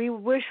 we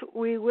wish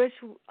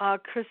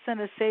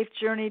Kristen a safe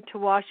journey to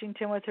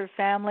Washington with her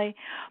family,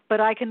 but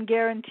I can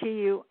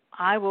guarantee you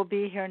I will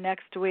be here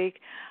next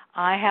week.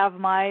 I have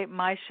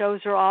my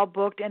shows are all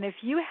booked, and if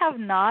you have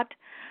not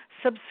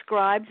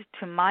subscribed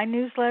to my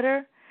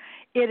newsletter,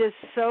 it is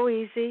so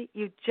easy.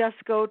 You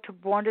just go to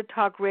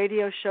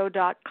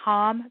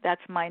borntotalkradioshow.com.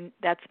 That's my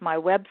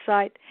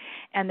website,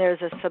 and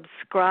there's a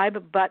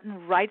subscribe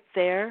button right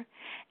there,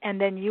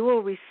 and then you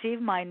will receive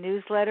my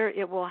newsletter.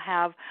 It will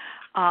have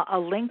a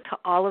link to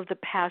all of the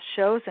past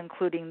shows,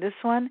 including this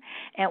one,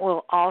 and it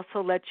will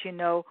also let you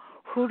know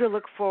who to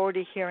look forward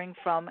to hearing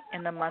from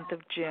in the month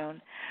of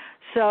June.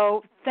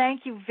 So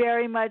thank you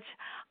very much.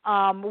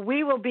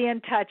 We will be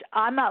in touch.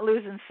 I'm not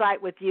losing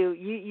sight with you.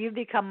 You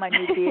become my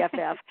new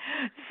BFF.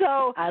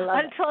 So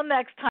until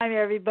next time,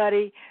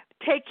 everybody,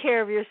 take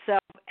care of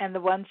yourself and the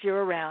ones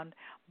you're around.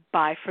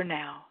 Bye for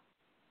now.